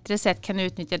ett bättre sätt kan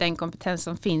utnyttja den kompetens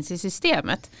som finns i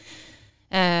systemet.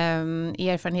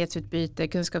 Erfarenhetsutbyte,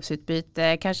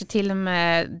 kunskapsutbyte, kanske till och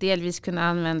med delvis kunna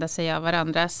använda sig av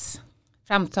varandras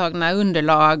framtagna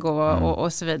underlag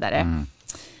och så vidare.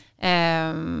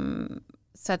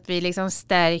 Så att vi liksom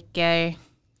stärker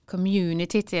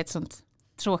communityt, ett sånt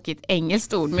tråkigt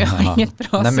engelskt ord, men jag har inget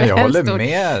bra svenskt ord.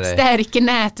 Stärker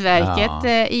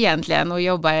nätverket egentligen och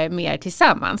jobbar mer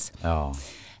tillsammans. Ja.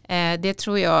 Det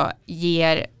tror jag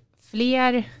ger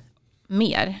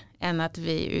mer än att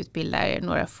vi utbildar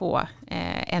några få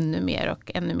ännu mer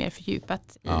och ännu mer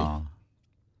fördjupat i. Ja.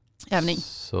 övning.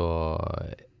 Så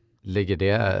ligger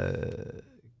det...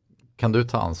 Kan du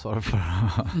ta ansvar för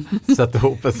att sätta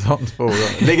ihop ett sånt forum?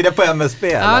 Ligger det på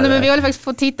MSB? Ja, men vi håller faktiskt på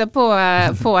att titta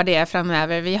på det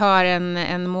framöver. Vi har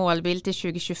en målbild till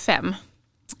 2025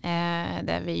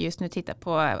 där vi just nu tittar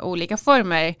på olika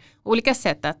former, olika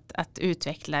sätt att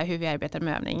utveckla hur vi arbetar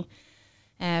med övning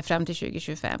fram till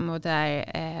 2025. Och där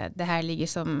det här ligger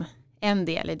som en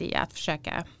del i det, att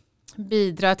försöka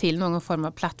bidra till någon form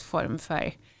av plattform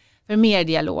för mer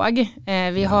dialog.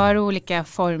 Vi har olika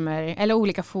former eller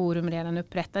olika forum redan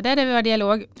upprättade där vi har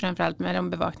dialog, framförallt med de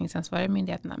bevakningsansvariga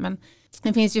myndigheterna. Men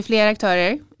det finns ju fler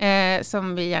aktörer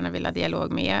som vi gärna vill ha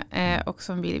dialog med och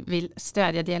som vi vill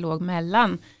stödja dialog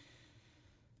mellan.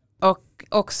 Och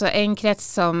också en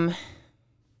krets som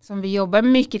vi jobbar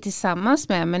mycket tillsammans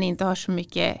med men inte har så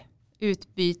mycket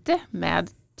utbyte med,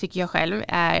 tycker jag själv,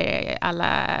 är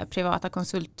alla privata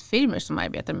konsultfirmor som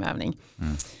arbetar med övning.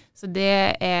 Så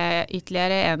det är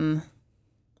ytterligare en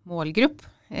målgrupp,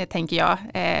 tänker jag,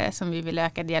 som vi vill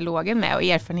öka dialogen med och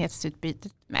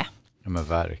erfarenhetsutbytet med. Ja, men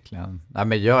verkligen. Nej,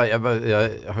 men jag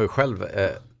har ju själv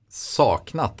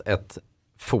saknat ett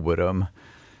forum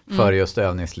för just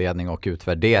övningsledning och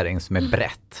utvärdering som är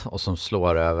brett och som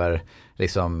slår över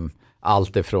liksom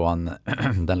allt ifrån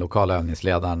den lokala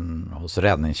övningsledaren hos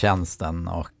räddningstjänsten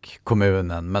och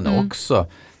kommunen, men också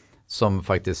som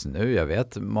faktiskt nu, jag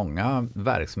vet många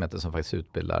verksamheter som faktiskt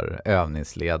utbildar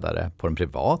övningsledare på den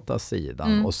privata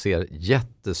sidan och ser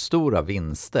jättestora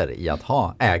vinster i att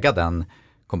äga den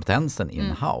kompetensen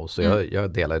in-house. Och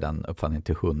jag delar den uppfattningen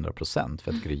till 100%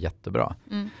 för jag tycker det är jättebra.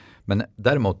 Men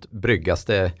däremot bryggas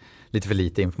det lite för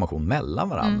lite information mellan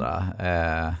varandra.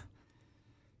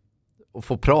 Och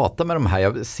få prata med de här,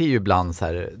 jag ser ju ibland så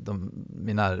här,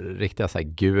 mina riktiga så här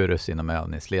gurus inom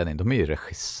övningsledning, de är ju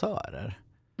regissörer.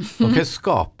 De kan ju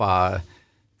skapa,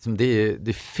 det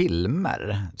är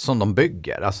filmer som de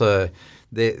bygger. Alltså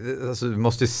du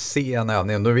måste se en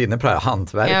övning, och då är vi inne på det här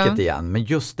hantverket igen. Men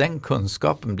just den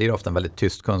kunskapen blir ofta en väldigt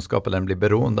tyst kunskap, eller den blir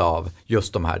beroende av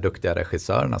just de här duktiga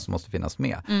regissörerna som måste finnas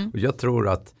med. Och jag tror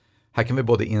att här kan vi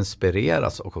både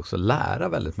inspireras och också lära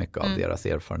väldigt mycket av deras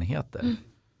erfarenheter.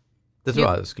 Det tror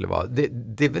jag skulle vara, det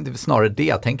är snarare det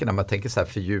jag tänker när man tänker så här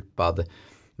fördjupad.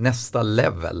 Nästa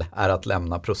level är att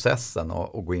lämna processen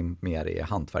och gå in mer i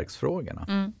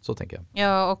hantverksfrågorna. Så tänker jag.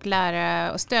 Ja, och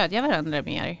lära och stödja varandra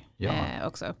mer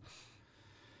också.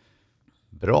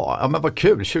 Bra, ja men vad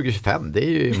kul, 2025, det är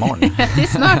ju imorgon. Det är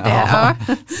snart det, ja.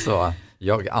 Så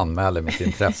jag anmäler mitt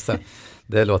intresse.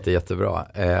 Det låter jättebra.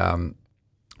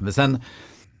 Men sen,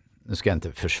 nu ska jag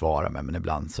inte försvara mig, men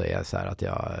ibland så är jag så här att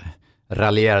jag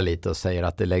raljerar lite och säger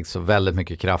att det läggs så väldigt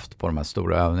mycket kraft på de här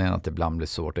stora övningarna att det ibland blir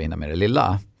svårt att hinna med det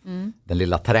lilla. Den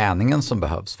lilla träningen som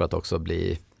behövs för att också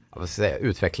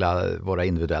utveckla våra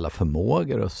individuella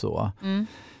förmågor och så.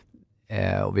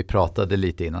 Och vi pratade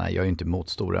lite innan, jag är ju inte emot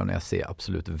stora övningar, jag ser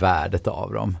absolut värdet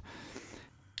av dem.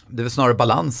 Det är väl snarare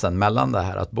balansen mellan det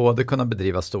här att både kunna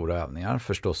bedriva stora övningar,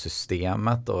 förstå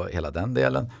systemet och hela den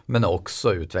delen, men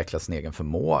också utveckla sin egen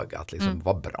förmåga att liksom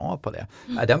vara bra på det.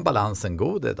 Är den balansen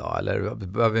god idag, eller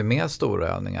behöver vi mer stora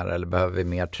övningar eller behöver vi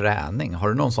mer träning? Har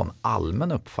du någon sån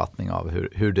allmän uppfattning av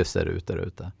hur det ser ut där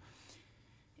ute?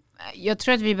 Jag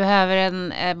tror att vi behöver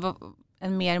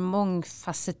en mer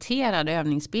mångfacetterad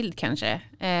övningsbild kanske,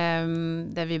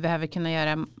 där vi behöver kunna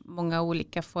göra många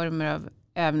olika former av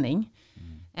övning.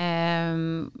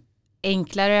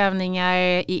 Enklare övningar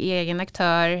i egen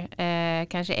aktör,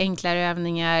 kanske enklare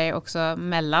övningar också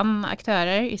mellan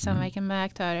aktörer i samverkan med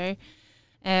aktörer,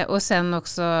 och sen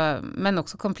också, men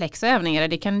också komplexa övningar.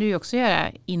 Det kan du ju också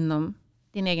göra inom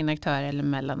din egen aktör eller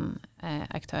mellan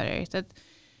aktörer. Så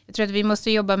jag tror att vi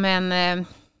måste jobba med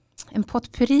en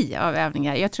potpurri av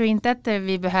övningar. Jag tror inte att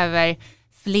vi behöver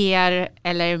fler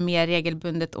eller mer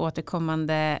regelbundet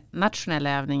återkommande nationella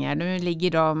övningar. Nu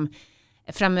ligger de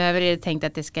framöver, är det tänkt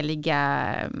att det ska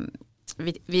ligga,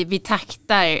 vi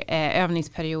taktar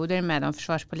övningsperioder med de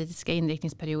försvarspolitiska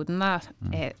inriktningsperioderna,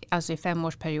 alltså i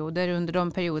 5-årsperioder. Under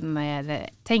de perioderna är det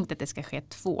tänkt att det ska ske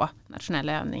 2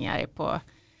 nationella övningar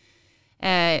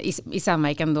i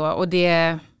samverkan då, och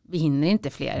vi hinner inte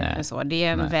fler än så. Det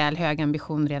är en väl hög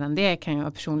ambition redan, det kan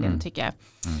jag personligen tycka.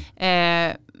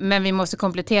 Men vi måste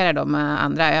komplettera dem med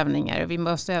andra övningar. Vi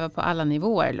måste öva på alla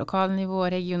nivåer, lokal nivå,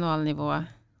 regional nivå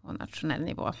och nationell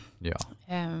nivå. Ja.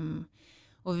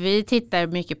 Och vi tittar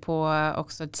mycket på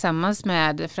också tillsammans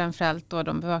med framförallt då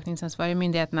de bevakningsansvariga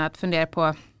myndigheterna att fundera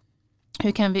på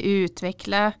hur kan vi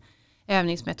utveckla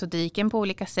övningsmetodiken på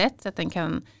olika sätt så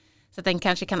att den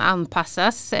kanske kan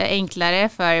anpassas enklare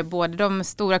för både de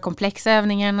stora komplexa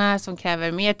övningarna som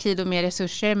kräver mer tid och mer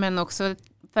resurser, men också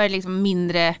för liksom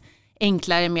mindre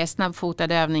enklare, mer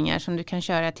snabbfotade övningar som du kan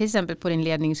köra till exempel på din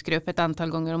ledningsgrupp ett antal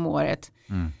gånger om året.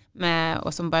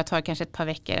 Och som bara tar kanske ett par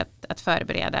veckor att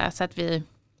förbereda. Så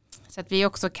att vi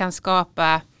också kan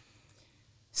skapa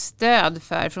stöd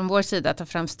från vår sida, ta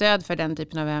fram stöd för den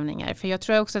typen av övningar. För jag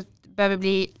tror också att det behöver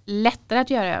bli lättare att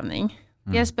göra övning.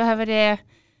 Dels behöver det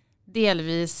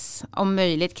delvis om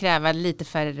möjligt kräva lite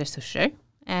färre resurser.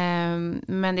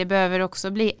 Men det behöver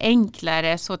också bli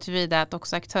enklare så tillvida att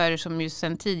också aktörer som just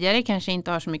sedan tidigare kanske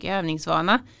inte har så mycket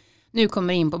övningsvana nu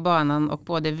kommer in på banan och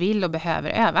både vill och behöver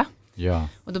öva. Ja.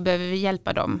 Och då behöver vi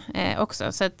hjälpa dem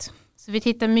också. Så vi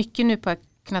tittar mycket nu på att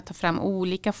kunna ta fram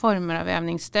olika former av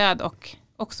övningsstöd och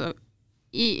också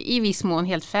i viss mån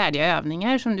helt färdiga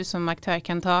övningar som du som aktör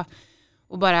kan ta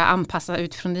och bara anpassa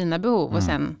utifrån dina behov och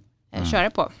sen köra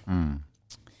på.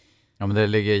 Ja, men det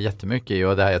ligger jättemycket i,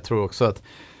 och det här, jag tror också att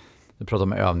du pratar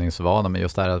om övningsvana, men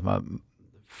just det här att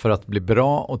för att bli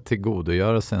bra och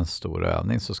tillgodogöra sig en stor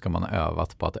övning så ska man ha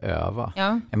övat på att öva.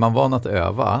 Ja. Är man van att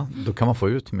öva, då kan man få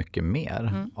ut mycket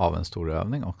mer av en stor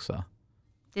övning också.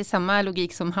 Det är samma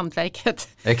logik som hantverket.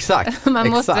 Exakt. Man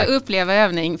måste uppleva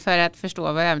övning för att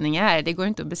förstå vad övning är. Det går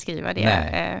inte att beskriva det.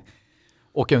 Nej.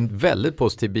 Och en väldigt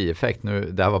positiv bieffekt,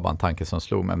 nu, det här var bara en tanke som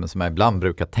slog mig, men som jag ibland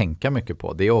brukar tänka mycket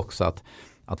på, det är också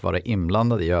att vara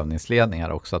inblandad i övningsledningar,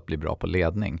 också att bli bra på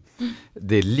ledning.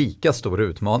 Det är lika stor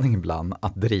utmaning ibland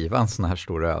att driva en sån här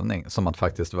stor övning som att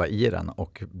faktiskt vara i den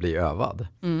och bli övad.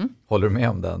 Håller du med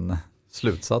om den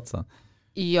slutsatsen?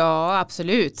 Ja,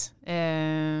 absolut.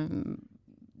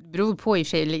 Beror på i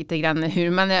sig lite grann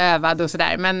hur man är övad och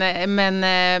sådär.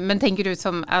 Men tänker du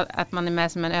som att man är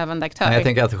med som en övande aktör? Nej, jag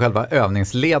tänker att själva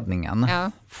övningsledningen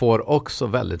får också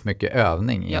väldigt mycket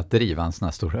övning i att driva en sån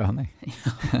här stor övning.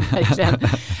 Ja, verkligen.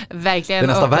 Verkligen. Det är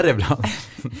nästan värre ibland.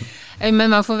 Men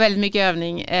man får väldigt mycket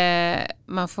övning.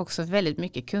 Man får också väldigt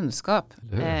mycket kunskap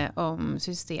om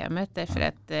systemet. Därför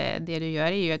att det du gör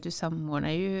är ju att du samordnar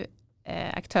ju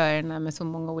aktörerna med så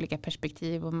många olika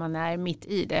perspektiv och man är mitt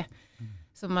i det.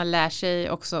 Så man lär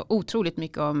sig också otroligt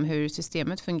mycket om hur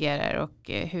systemet fungerar och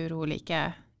hur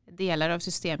olika delar av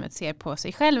systemet ser på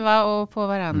sig själva och på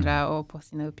varandra och på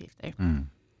sina uppgifter.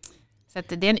 Så att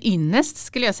det är en ynnest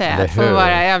skulle jag säga att få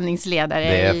vara övningsledare.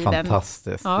 Det är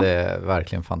fantastiskt. Ja. Det är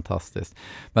verkligen fantastiskt.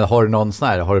 Men har du någon sån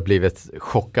här, har du blivit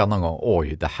chockad någon gång?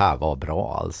 Oj, det här var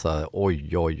bra alltså.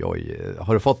 Oj.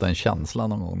 Har du fått en känsla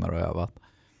någon gång när du har övat?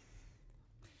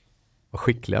 Vad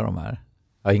skickliga de är.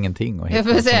 Jag har ingenting att hitta.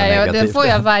 Jag får säga, den får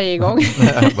jag varje gång.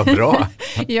 Vad bra.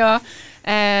 Ja,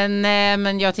 nej,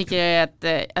 men jag tycker att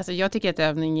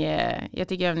övning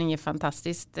är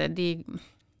fantastiskt. Det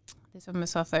är som jag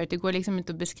sa förut, det går liksom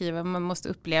inte att beskriva, man måste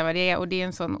uppleva det och det är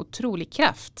en sån otrolig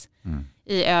kraft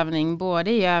i övning,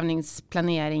 både i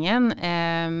övningsplaneringen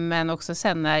men också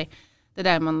sen när det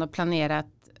där man har planerat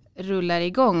rullar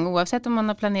igång, oavsett om man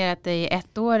har planerat det i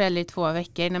 1 år eller i 2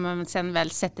 veckor, när man sen väl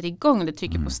sätter igång, det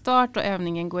trycker på start och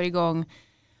övningen går igång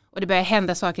och det börjar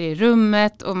hända saker i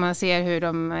rummet och man ser hur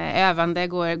de övande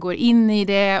går in i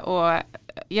det och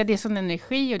ja, det är sån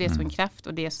energi och det är sån kraft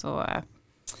och det är så,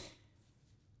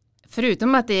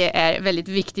 förutom att det är väldigt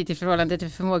viktigt i förhållande till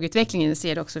förmågeutvecklingen så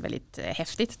är det också väldigt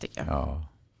häftigt tycker jag. Ja.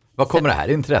 Var kommer det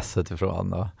här intresset ifrån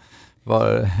då?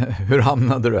 Hur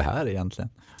hamnade du här egentligen?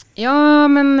 Ja,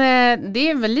 men det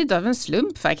är väl lite av en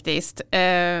slump faktiskt.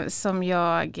 Som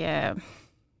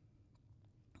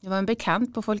det var en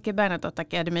bekant på Folke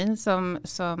Bernadotte-akademin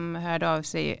som hörde av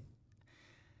sig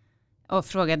och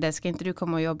frågade, ska inte du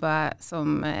komma och jobba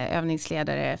som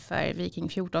övningsledare för Viking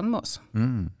 14 Moss?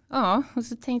 Ja, och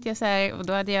så tänkte jag så här, och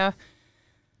då hade jag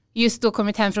just då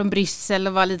kommit hem från Bryssel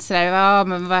och var lite så där, ja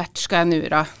men vart ska jag nu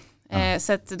då?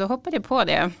 Så att då hoppade jag på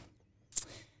det.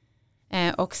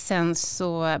 Och sen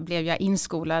så blev jag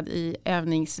inskolad i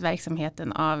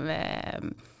övningsverksamheten av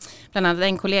bland annat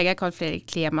en kollega, Carl Fredrik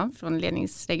Kleman från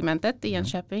ledningsregementet i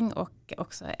Jönköping och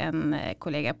också en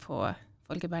kollega på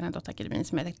Folke Bernadotte-akademin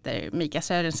som heter Mika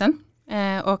Sörensen.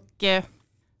 Och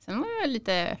sen var jag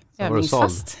lite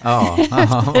övningsfast. Ja,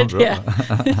 vad bra.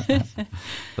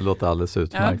 Det låter alldeles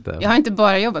utmärkt. Ja, jag har inte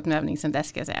bara jobbat med övning sedan dess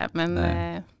ska jag säga, men...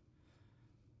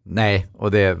 Nej,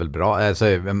 och det är väl bra. Alltså,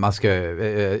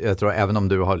 jag tror även om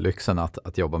du har lyxen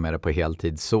att jobba med det på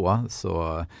heltid så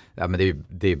ja, men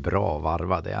det är bra att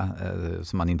varva det.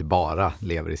 Så man inte bara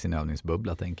lever i sin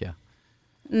övningsbubbla, tänker jag.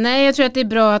 Nej, jag tror att det är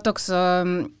bra att också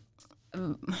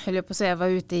höll jag på att säga, vara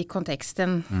ute i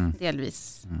kontexten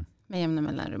delvis med jämna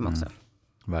mellanrum också.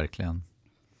 Verkligen.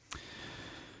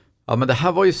 Ja, men det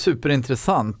här var ju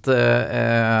superintressant.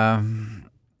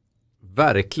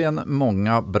 Verkligen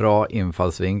många bra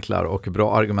infallsvinklar och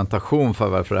bra argumentation för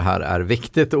varför det här är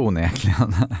viktigt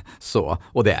onekligen. Så,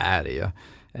 och det är det ju.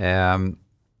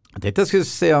 Jag tänkte jag skulle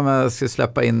se om jag skulle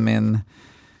släppa in min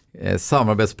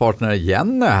samarbetspartner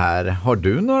Jenny här. Har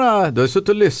du några, du har suttit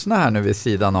och lyssnat här nu vid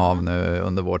sidan av nu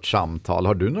under vårt samtal.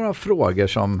 Har du några frågor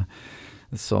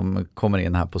som kommer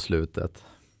in här på slutet?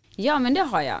 Ja, men det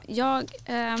har jag.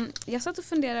 Jag satt och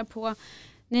funderade på,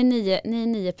 ni är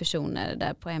 9 personer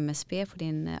där på MSB på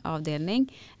din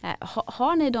avdelning.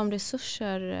 Har ni de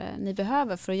resurser ni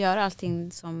behöver för att göra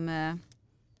allting som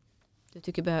du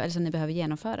tycker eller som ni behöver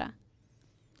genomföra?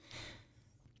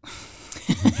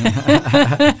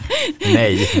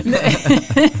 Nej.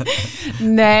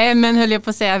 Nej, men höll jag på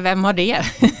att säga, vem har det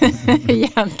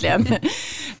egentligen?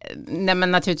 Nej,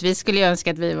 men naturligtvis skulle jag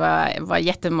önska att vi var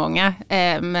jättemånga,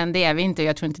 men det är vi inte.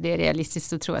 Jag tror inte det är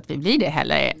realistiskt att tro att vi blir det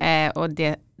heller. Och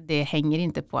det hänger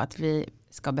inte på att vi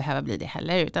ska behöva bli det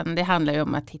heller, utan det handlar ju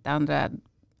om att hitta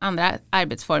andra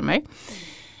arbetsformer.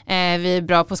 Vi är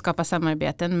bra på att skapa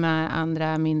samarbeten med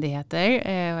andra myndigheter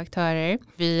och aktörer.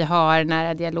 Vi har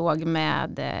nära dialog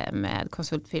med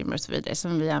konsultfirmor och så vidare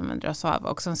som vi använder oss av.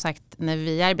 Och som sagt, när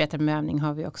vi arbetar med övning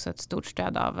har vi också ett stort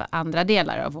stöd av andra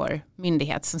delar av vår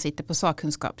myndighet som sitter på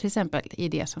sakkunskap, till exempel i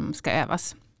det som ska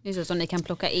övas. Det är så som ni kan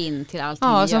plocka in till allting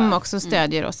Ja, ni som gör. också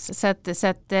stödjer oss. Så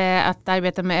att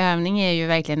arbeta med övning är ju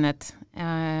verkligen ett,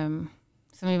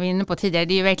 som vi var inne på tidigare,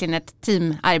 det är ju verkligen ett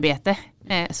teamarbete.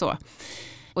 Så.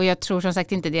 Och jag tror som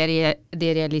sagt inte det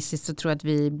är realistiskt att tro att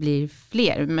vi blir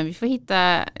fler. Men vi får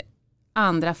hitta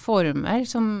andra former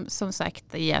som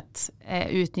sagt i att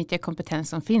utnyttja kompetens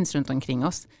som finns runt omkring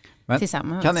oss. Men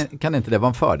tillsammans. Kan inte det vara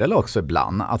en fördel också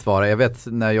ibland att vara, jag vet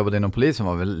när jag jobbade inom polisen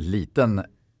var väl en liten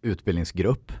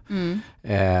utbildningsgrupp.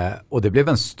 Och det blev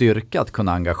en styrka att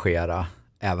kunna engagera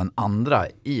även andra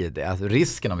i det. Alltså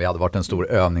risken om vi hade varit en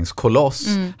stor övningskoloss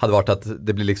hade varit att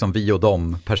det blir liksom vi och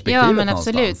dem perspektivet. Ja, men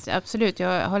någonstans. absolut.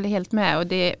 Jag håller helt med. Och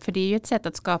för det är ju ett sätt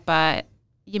att skapa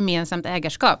gemensamt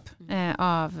ägarskap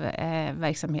av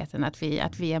verksamheten. Att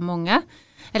vi är många.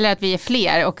 Eller att vi är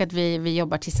fler och att vi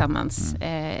jobbar tillsammans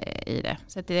i det.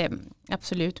 Så att det är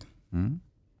absolut. Mm.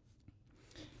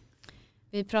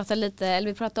 Vi pratade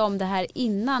om det här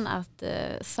innan att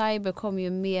cyber kommer ju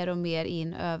mer och mer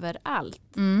in överallt.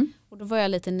 Och då var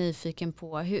jag lite nyfiken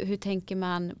på hur tänker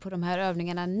man på de här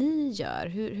övningarna ni gör?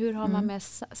 Hur har man med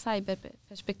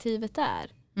cyberperspektivet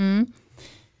där?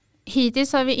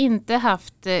 Hittills har vi inte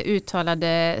haft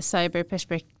uttalade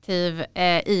cyberperspektiv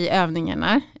i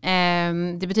övningarna.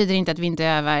 Det betyder inte att vi inte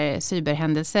övar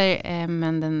cyberhändelser,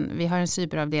 men vi har en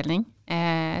cyberavdelning,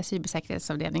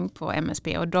 cybersäkerhetsavdelning på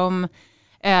MSB, och de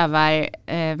övar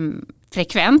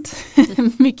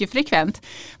mycket frekvent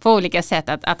på olika sätt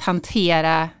att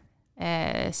hantera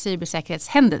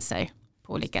cybersäkerhetshändelser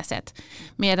på olika sätt.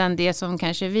 Medan det som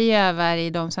kanske vi övar i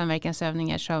de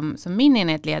samverkansövningar som min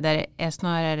enhet leder är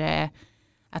snarare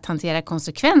att hantera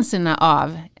konsekvenserna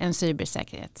av en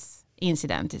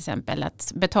cybersäkerhetsincident, till exempel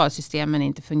att betalsystemen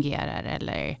inte fungerar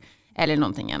eller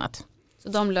någonting annat. Så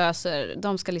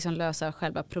de ska liksom lösa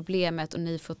själva problemet och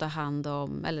ni får ta hand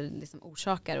om, eller liksom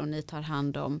orsakar, och ni tar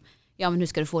hand om, ja men hur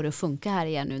ska du få det att funka här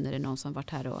igen nu när det är någon som varit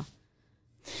här och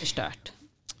förstört?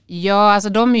 Ja, alltså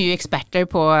de är ju experter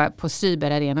på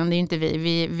cyberarenan, det är ju inte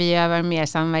vi. Vi övar mer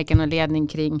samverkan och ledning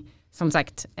kring, som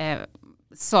sagt,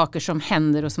 saker som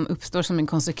händer och som uppstår som en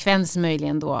konsekvens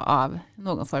möjligen då av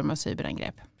någon form av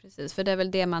cyberangrepp. Precis, för det är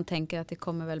väl det man tänker att det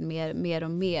kommer väl mer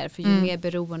och mer, för ju mer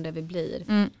beroende vi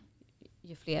blir,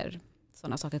 ju fler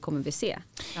sådana saker kommer vi se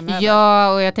framöver.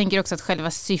 Ja, och jag tänker också att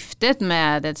själva syftet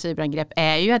med ett cyberangrepp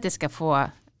är ju att det ska få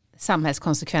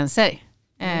samhällskonsekvenser.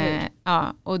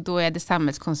 Ja, och då är det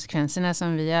samhällskonsekvenserna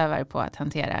som vi övar på att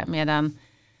hantera, medan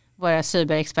våra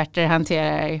cyberexperter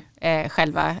hanterar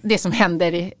själva det som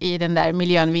händer i den där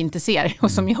miljön vi inte ser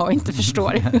och som jag inte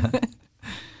förstår.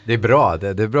 Det är bra,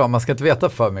 det är bra. Man ska inte veta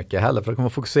för mycket heller, för att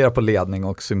man fokusera på ledning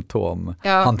och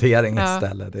symptomhantering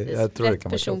istället. Jag tror rätt det kan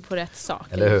vara person på rätt sak,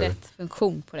 eller rätt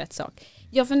funktion på rätt sak.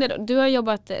 Jag funderar, du har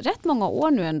jobbat rätt många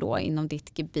år nu ändå inom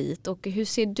ditt gebit, och hur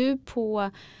ser du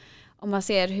på, om man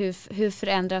ser hur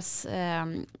förändras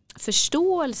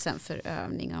förståelsen för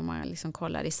övning om man liksom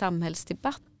kollar i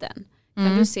samhällsdebatten?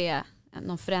 Kan du se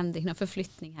någon förändring, någon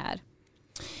förflyttning här?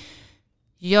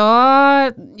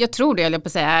 Ja, jag tror det, jag på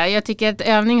att säga. Jag tycker att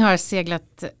övning har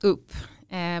seglat upp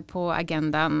på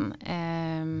agendan.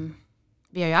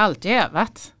 Vi har ju alltid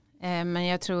övat, men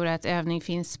jag tror att övning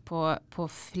finns på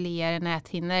fler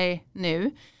näthinnor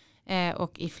nu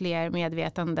och i fler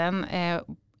medvetanden.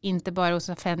 Inte bara hos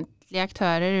offentliga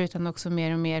aktörer utan också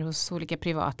mer och mer hos olika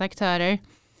privata aktörer.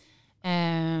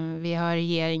 Vi har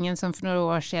regeringen som för några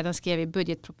år sedan skrev i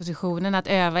budgetpropositionen att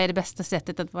öva är det bästa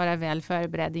sättet att vara väl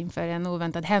förberedd inför en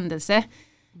oväntad händelse.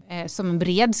 Som en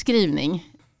bred skrivning.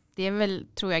 det är väl,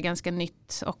 tror jag, ganska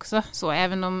nytt också. Så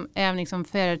även om övning som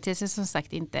företeelse som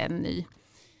sagt inte är ny.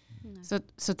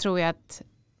 Så tror jag att,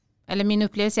 eller min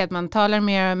upplevelse är att man talar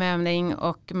mer om övning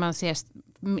och man ser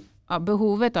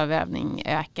behovet av övning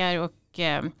ökar. Och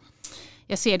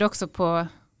jag ser det också på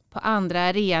andra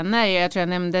arenor. Jag tror jag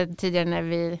nämnde tidigare när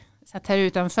vi satt här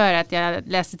utanför att jag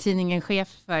läste tidningen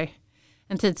Chef för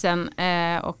en tid sedan.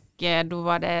 Och då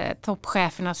var det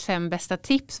toppchefernas 5 bästa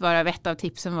tips, varav ett av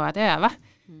tipsen var att öva.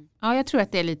 Ja, jag tror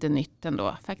att det är lite nytt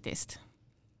ändå faktiskt.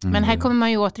 Men här kommer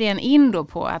man ju återigen in då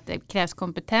på att det krävs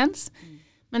kompetens.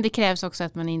 Men det krävs också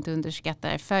att man inte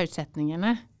underskattar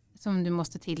förutsättningarna som du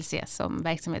måste tillse som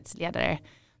verksamhetsledare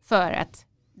för att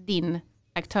din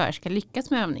aktör ska lyckas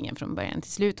med övningen från början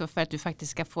till slut och för att du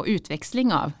faktiskt ska få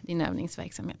utväxling av din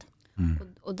övningsverksamhet.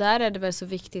 Och där är det väl så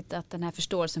viktigt att den här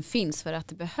förståelsen finns för att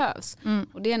det behövs.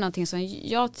 Och det är någonting som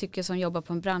jag tycker som jobbar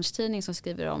på en branschtidning som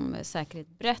skriver om säkerhet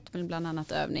brett, men bland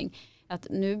annat övning. Att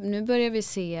nu börjar vi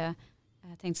se,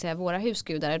 jag tänkte säga våra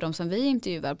husgudar, de som vi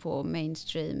intervjuar på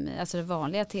mainstream, alltså det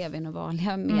vanliga tvn och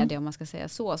vanliga media om man ska säga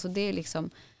så. Så det är liksom,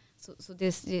 så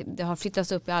det har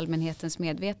flyttats upp i allmänhetens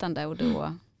medvetande och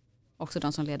då också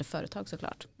de som leder företag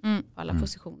såklart på alla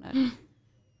positioner.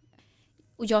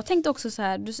 Och jag tänkte också så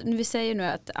här, vi säger nu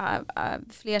att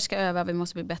fler ska öva, vi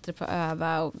måste bli bättre på att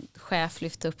öva och chef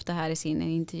lyfte upp det här i sin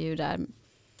intervju där.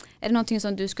 Är det någonting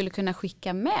som du skulle kunna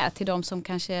skicka med till de som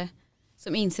kanske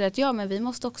som inser att men vi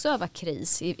måste också öva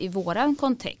kris i våran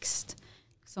kontext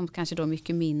som kanske då är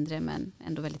mycket mindre men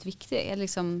ändå väldigt viktig. Är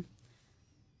liksom,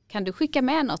 kan du skicka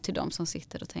med något till de som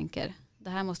sitter och tänker det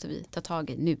här måste vi ta tag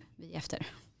i nu, vi efter?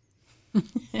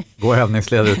 Gå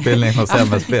övningsledarutbildning hos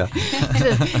MSB.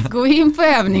 Gå in på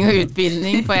övning och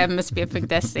utbildning på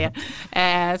msb.se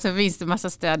så finns det massa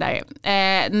stöd där.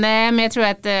 Nej, men jag tror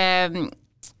att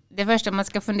det första man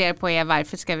ska fundera på är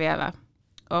varför ska vi öva?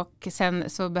 Och sen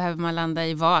så behöver man landa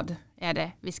i vad är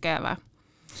det vi ska öva.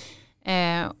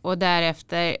 Och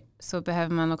därefter så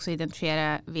behöver man också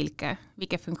identifiera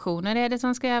vilka funktioner är det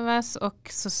som ska övas och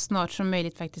så snart som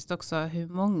möjligt faktiskt också hur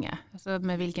många. Alltså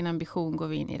med vilken ambition går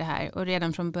vi in i det här. Och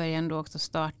redan från början då också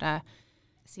starta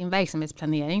sin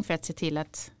verksamhetsplanering för att se till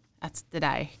att det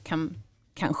där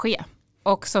kan ske.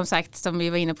 Och som sagt, som vi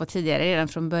var inne på tidigare, redan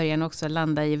från början också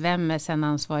landa i vem är sen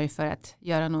ansvarig för att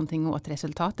göra någonting åt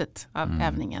resultatet av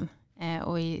övningen.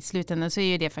 Och i slutändan så är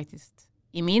ju det faktiskt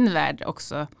i min värld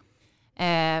också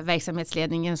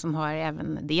verksamhetsledningen som har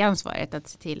även det ansvaret att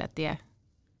se till att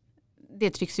det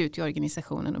trycks ut i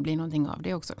organisationen och blir någonting av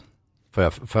det också.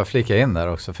 Får jag flika in där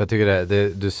också? För jag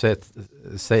tycker du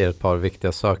säger ett par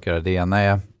viktiga saker. Det ena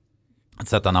är att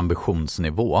sätta en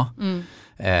ambitionsnivå.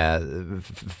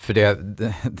 För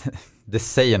det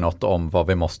säger något om vad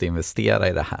vi måste investera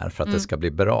i det här för att det ska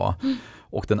bli bra.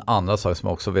 Och den andra sak som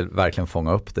jag också vill verkligen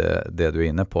fånga upp det du är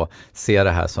inne på. Se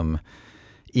det här som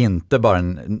inte bara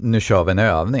nu kör vi en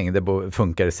övning, det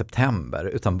funkar i september,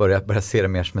 utan börja se det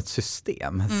mer som ett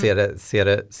system. Se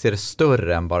det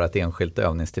större än bara ett enskilt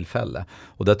övningstillfälle.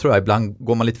 Och där tror jag ibland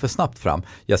går man lite för snabbt fram.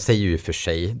 Jag säger ju för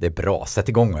sig, det är bra, sätt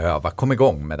igång och öva, kom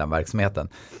igång med den verksamheten.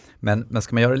 Men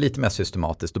ska man göra det lite mer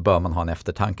systematiskt, då bör man ha en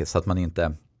eftertanke så att man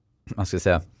inte, man ska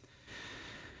säga,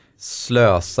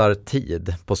 slösar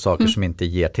tid på saker som inte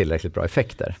ger tillräckligt bra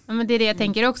effekter. Ja, men det är det jag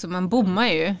tänker också. Man bommar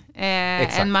ju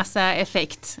en massa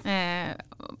effekt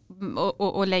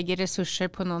och lägger resurser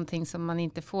på någonting som man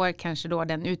inte får kanske då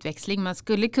den utväxling man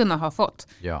skulle kunna ha fått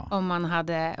om man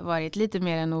hade varit lite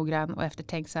mer noggrann och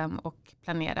eftertänksam och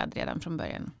planerad redan från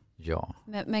början. Ja.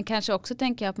 Men kanske också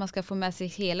tänker jag att man ska få med sig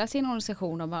hela sin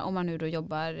organisation om man nu då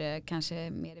jobbar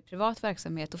kanske mer i privat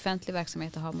verksamhet, offentlig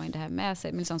verksamhet, och har man ju det här med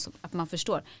sig. Men liksom att man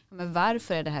förstår, men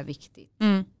varför är det här viktigt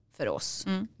för oss?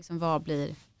 Liksom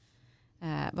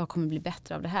vad kommer bli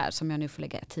bättre av det här som jag nu får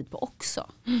lägga tid på också?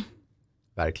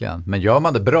 Verkligen. Men gör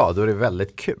man det bra, då är det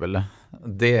väldigt kul.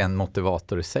 Det är en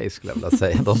motivator i sig, skulle jag vilja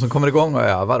säga. De som kommer igång och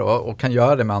övar och kan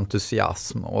göra det med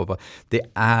entusiasm. Det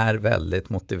är väldigt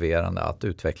motiverande att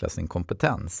utveckla sin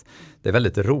kompetens. Det är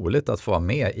väldigt roligt att få vara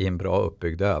med i en bra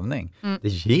uppbyggd övning. Det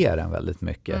ger en väldigt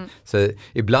mycket. Så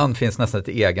ibland finns nästan ett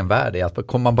egenvärde i att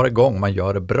kommer man bara igång och man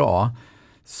gör det bra,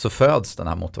 så föds den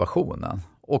här motivationen.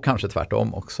 Och kanske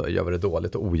tvärtom också. Gör vi det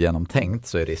dåligt och ogenomtänkt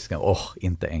så är risken,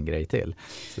 inte en grej till.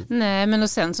 Så. Nej, men och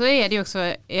sen så är det ju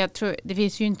också, jag tror, det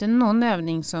finns ju inte någon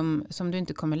övning som du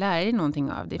inte kommer lära dig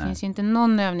någonting av. Det finns ju inte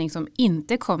någon övning som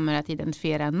inte kommer att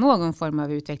identifiera någon form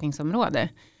av utvecklingsområde.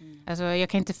 Alltså jag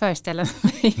kan inte föreställa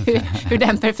mig hur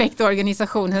den perfekta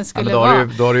organisationen skulle vara.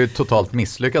 Då har du ju totalt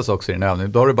misslyckats också i din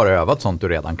övning. Då har du bara övat sånt du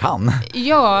redan kan.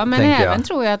 Ja, men även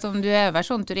tror jag att om du övar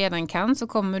sånt du redan kan så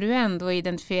kommer du ändå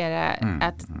identifiera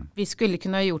att att vi skulle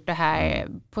kunna ha gjort det här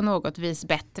på något vis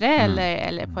bättre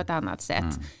eller på ett annat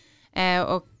sätt.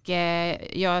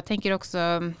 Jag tänker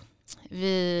också,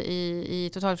 vi i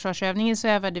totalförsvarsövningen så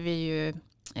övade vi ju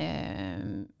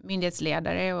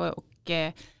myndighetsledare och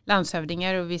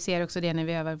landshövdingar, och vi ser också det när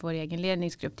vi övar vår egen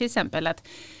ledningsgrupp till exempel, att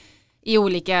i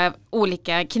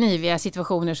olika kniviga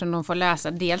situationer som de får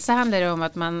lösa, dels så handlar det om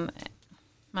att man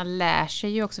lär sig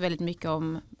ju också väldigt mycket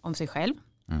om sig själv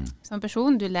som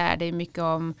person. Du lär dig mycket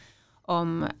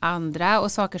om andra,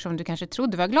 och saker som du kanske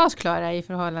trodde var glasklara i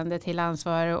förhållande till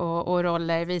ansvar och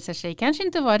roller visar sig kanske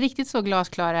inte vara riktigt så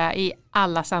glasklara i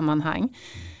alla sammanhang.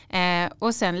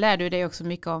 Och sen lär du dig också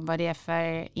mycket om vad det är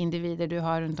för individer du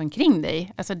har runt omkring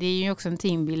dig. Alltså det är ju också en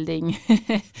teambuilding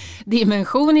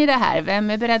dimension i det här. Vem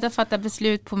är beredd att fatta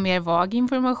beslut på mer vag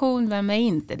information? Vem är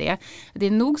inte det? Det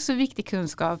är nog så viktig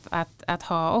kunskap att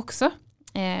ha också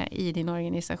i din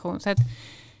organisation. Så att,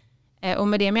 och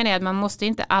med det menar jag att man måste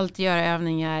inte alltid göra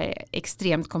övningar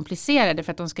extremt komplicerade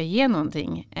för att de ska ge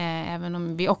någonting. Även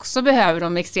om vi också behöver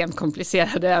de extremt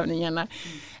komplicerade övningarna.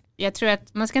 Jag tror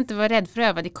att man ska inte vara rädd för att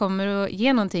öva. Det kommer att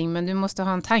ge någonting, men du måste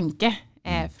ha en tanke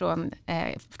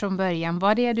från början.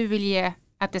 Vad det är du vill ge,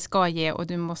 att det ska ge, och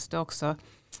du måste också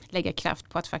lägga kraft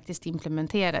på att faktiskt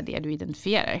implementera det du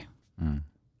identifierar.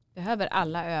 Behöver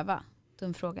alla öva?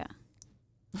 Dum fråga.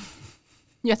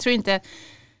 Jag tror inte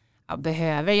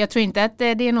jag tror inte att det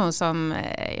är någon som,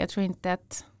 jag tror inte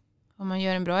att om man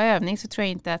gör en bra övning så tror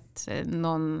jag inte att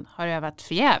någon har övat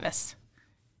förgäves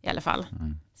i alla fall.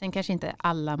 Sen kanske inte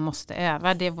alla måste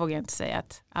öva, det vågar jag inte säga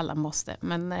att alla måste,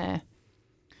 men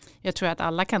jag tror att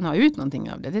alla kan ha ut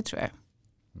någonting av det tror jag.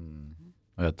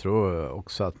 Och jag tror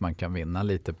också att man kan vinna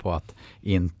lite på att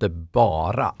inte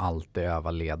bara alltid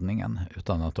öva ledningen,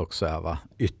 utan att också öva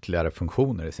ytterligare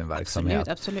funktioner i sin verksamhet.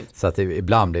 Absolut. Så att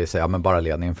ibland blir det så, ja men bara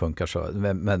ledningen funkar så.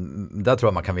 Men där tror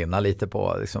jag man kan vinna lite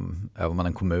på, liksom, övar man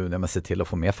en kommun, men se till att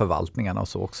få med förvaltningarna och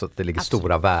så också, att det ligger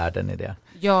stora värden i det.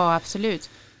 Ja, absolut.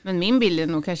 Men min bild är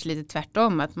nog kanske lite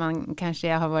tvärtom, att man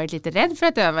kanske har varit lite rädd för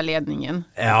att öva ledningen.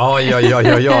 Ja,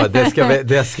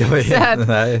 det ska vi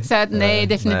så att nej,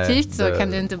 definitivt så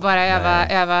kan du inte bara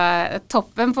öva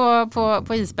toppen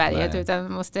på isberget,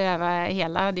 utan måste öva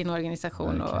hela din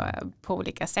organisation och på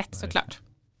olika sätt såklart.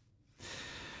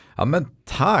 Ja, men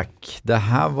tack. Det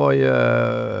här var ju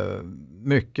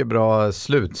mycket bra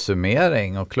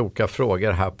slutsummering och kloka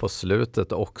frågor här på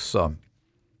slutet också.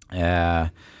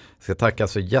 Jag ska tacka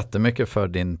så jättemycket för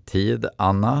din tid,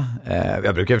 Anna.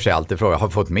 Jag brukar i och för sig alltid fråga, har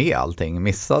du fått med allting?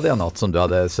 Missade jag något som du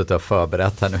hade suttit och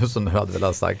förberett här nu som du hade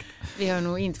velat sagt? Vi har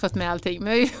nog inte fått med allting,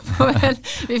 men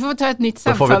vi får ta ett nytt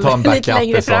samtal. Då får vi ta en backup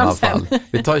lite i sådana fall.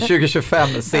 Vi tar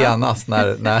 2025 senast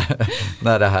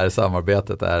när det här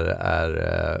samarbetet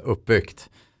är uppbyggt.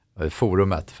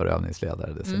 Forumet för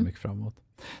övningsledare, det ser mycket fram emot.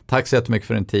 Tack så jättemycket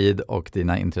för din tid och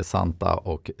dina intressanta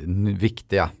och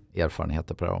viktiga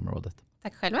erfarenheter på det här området.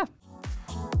 Tack själva.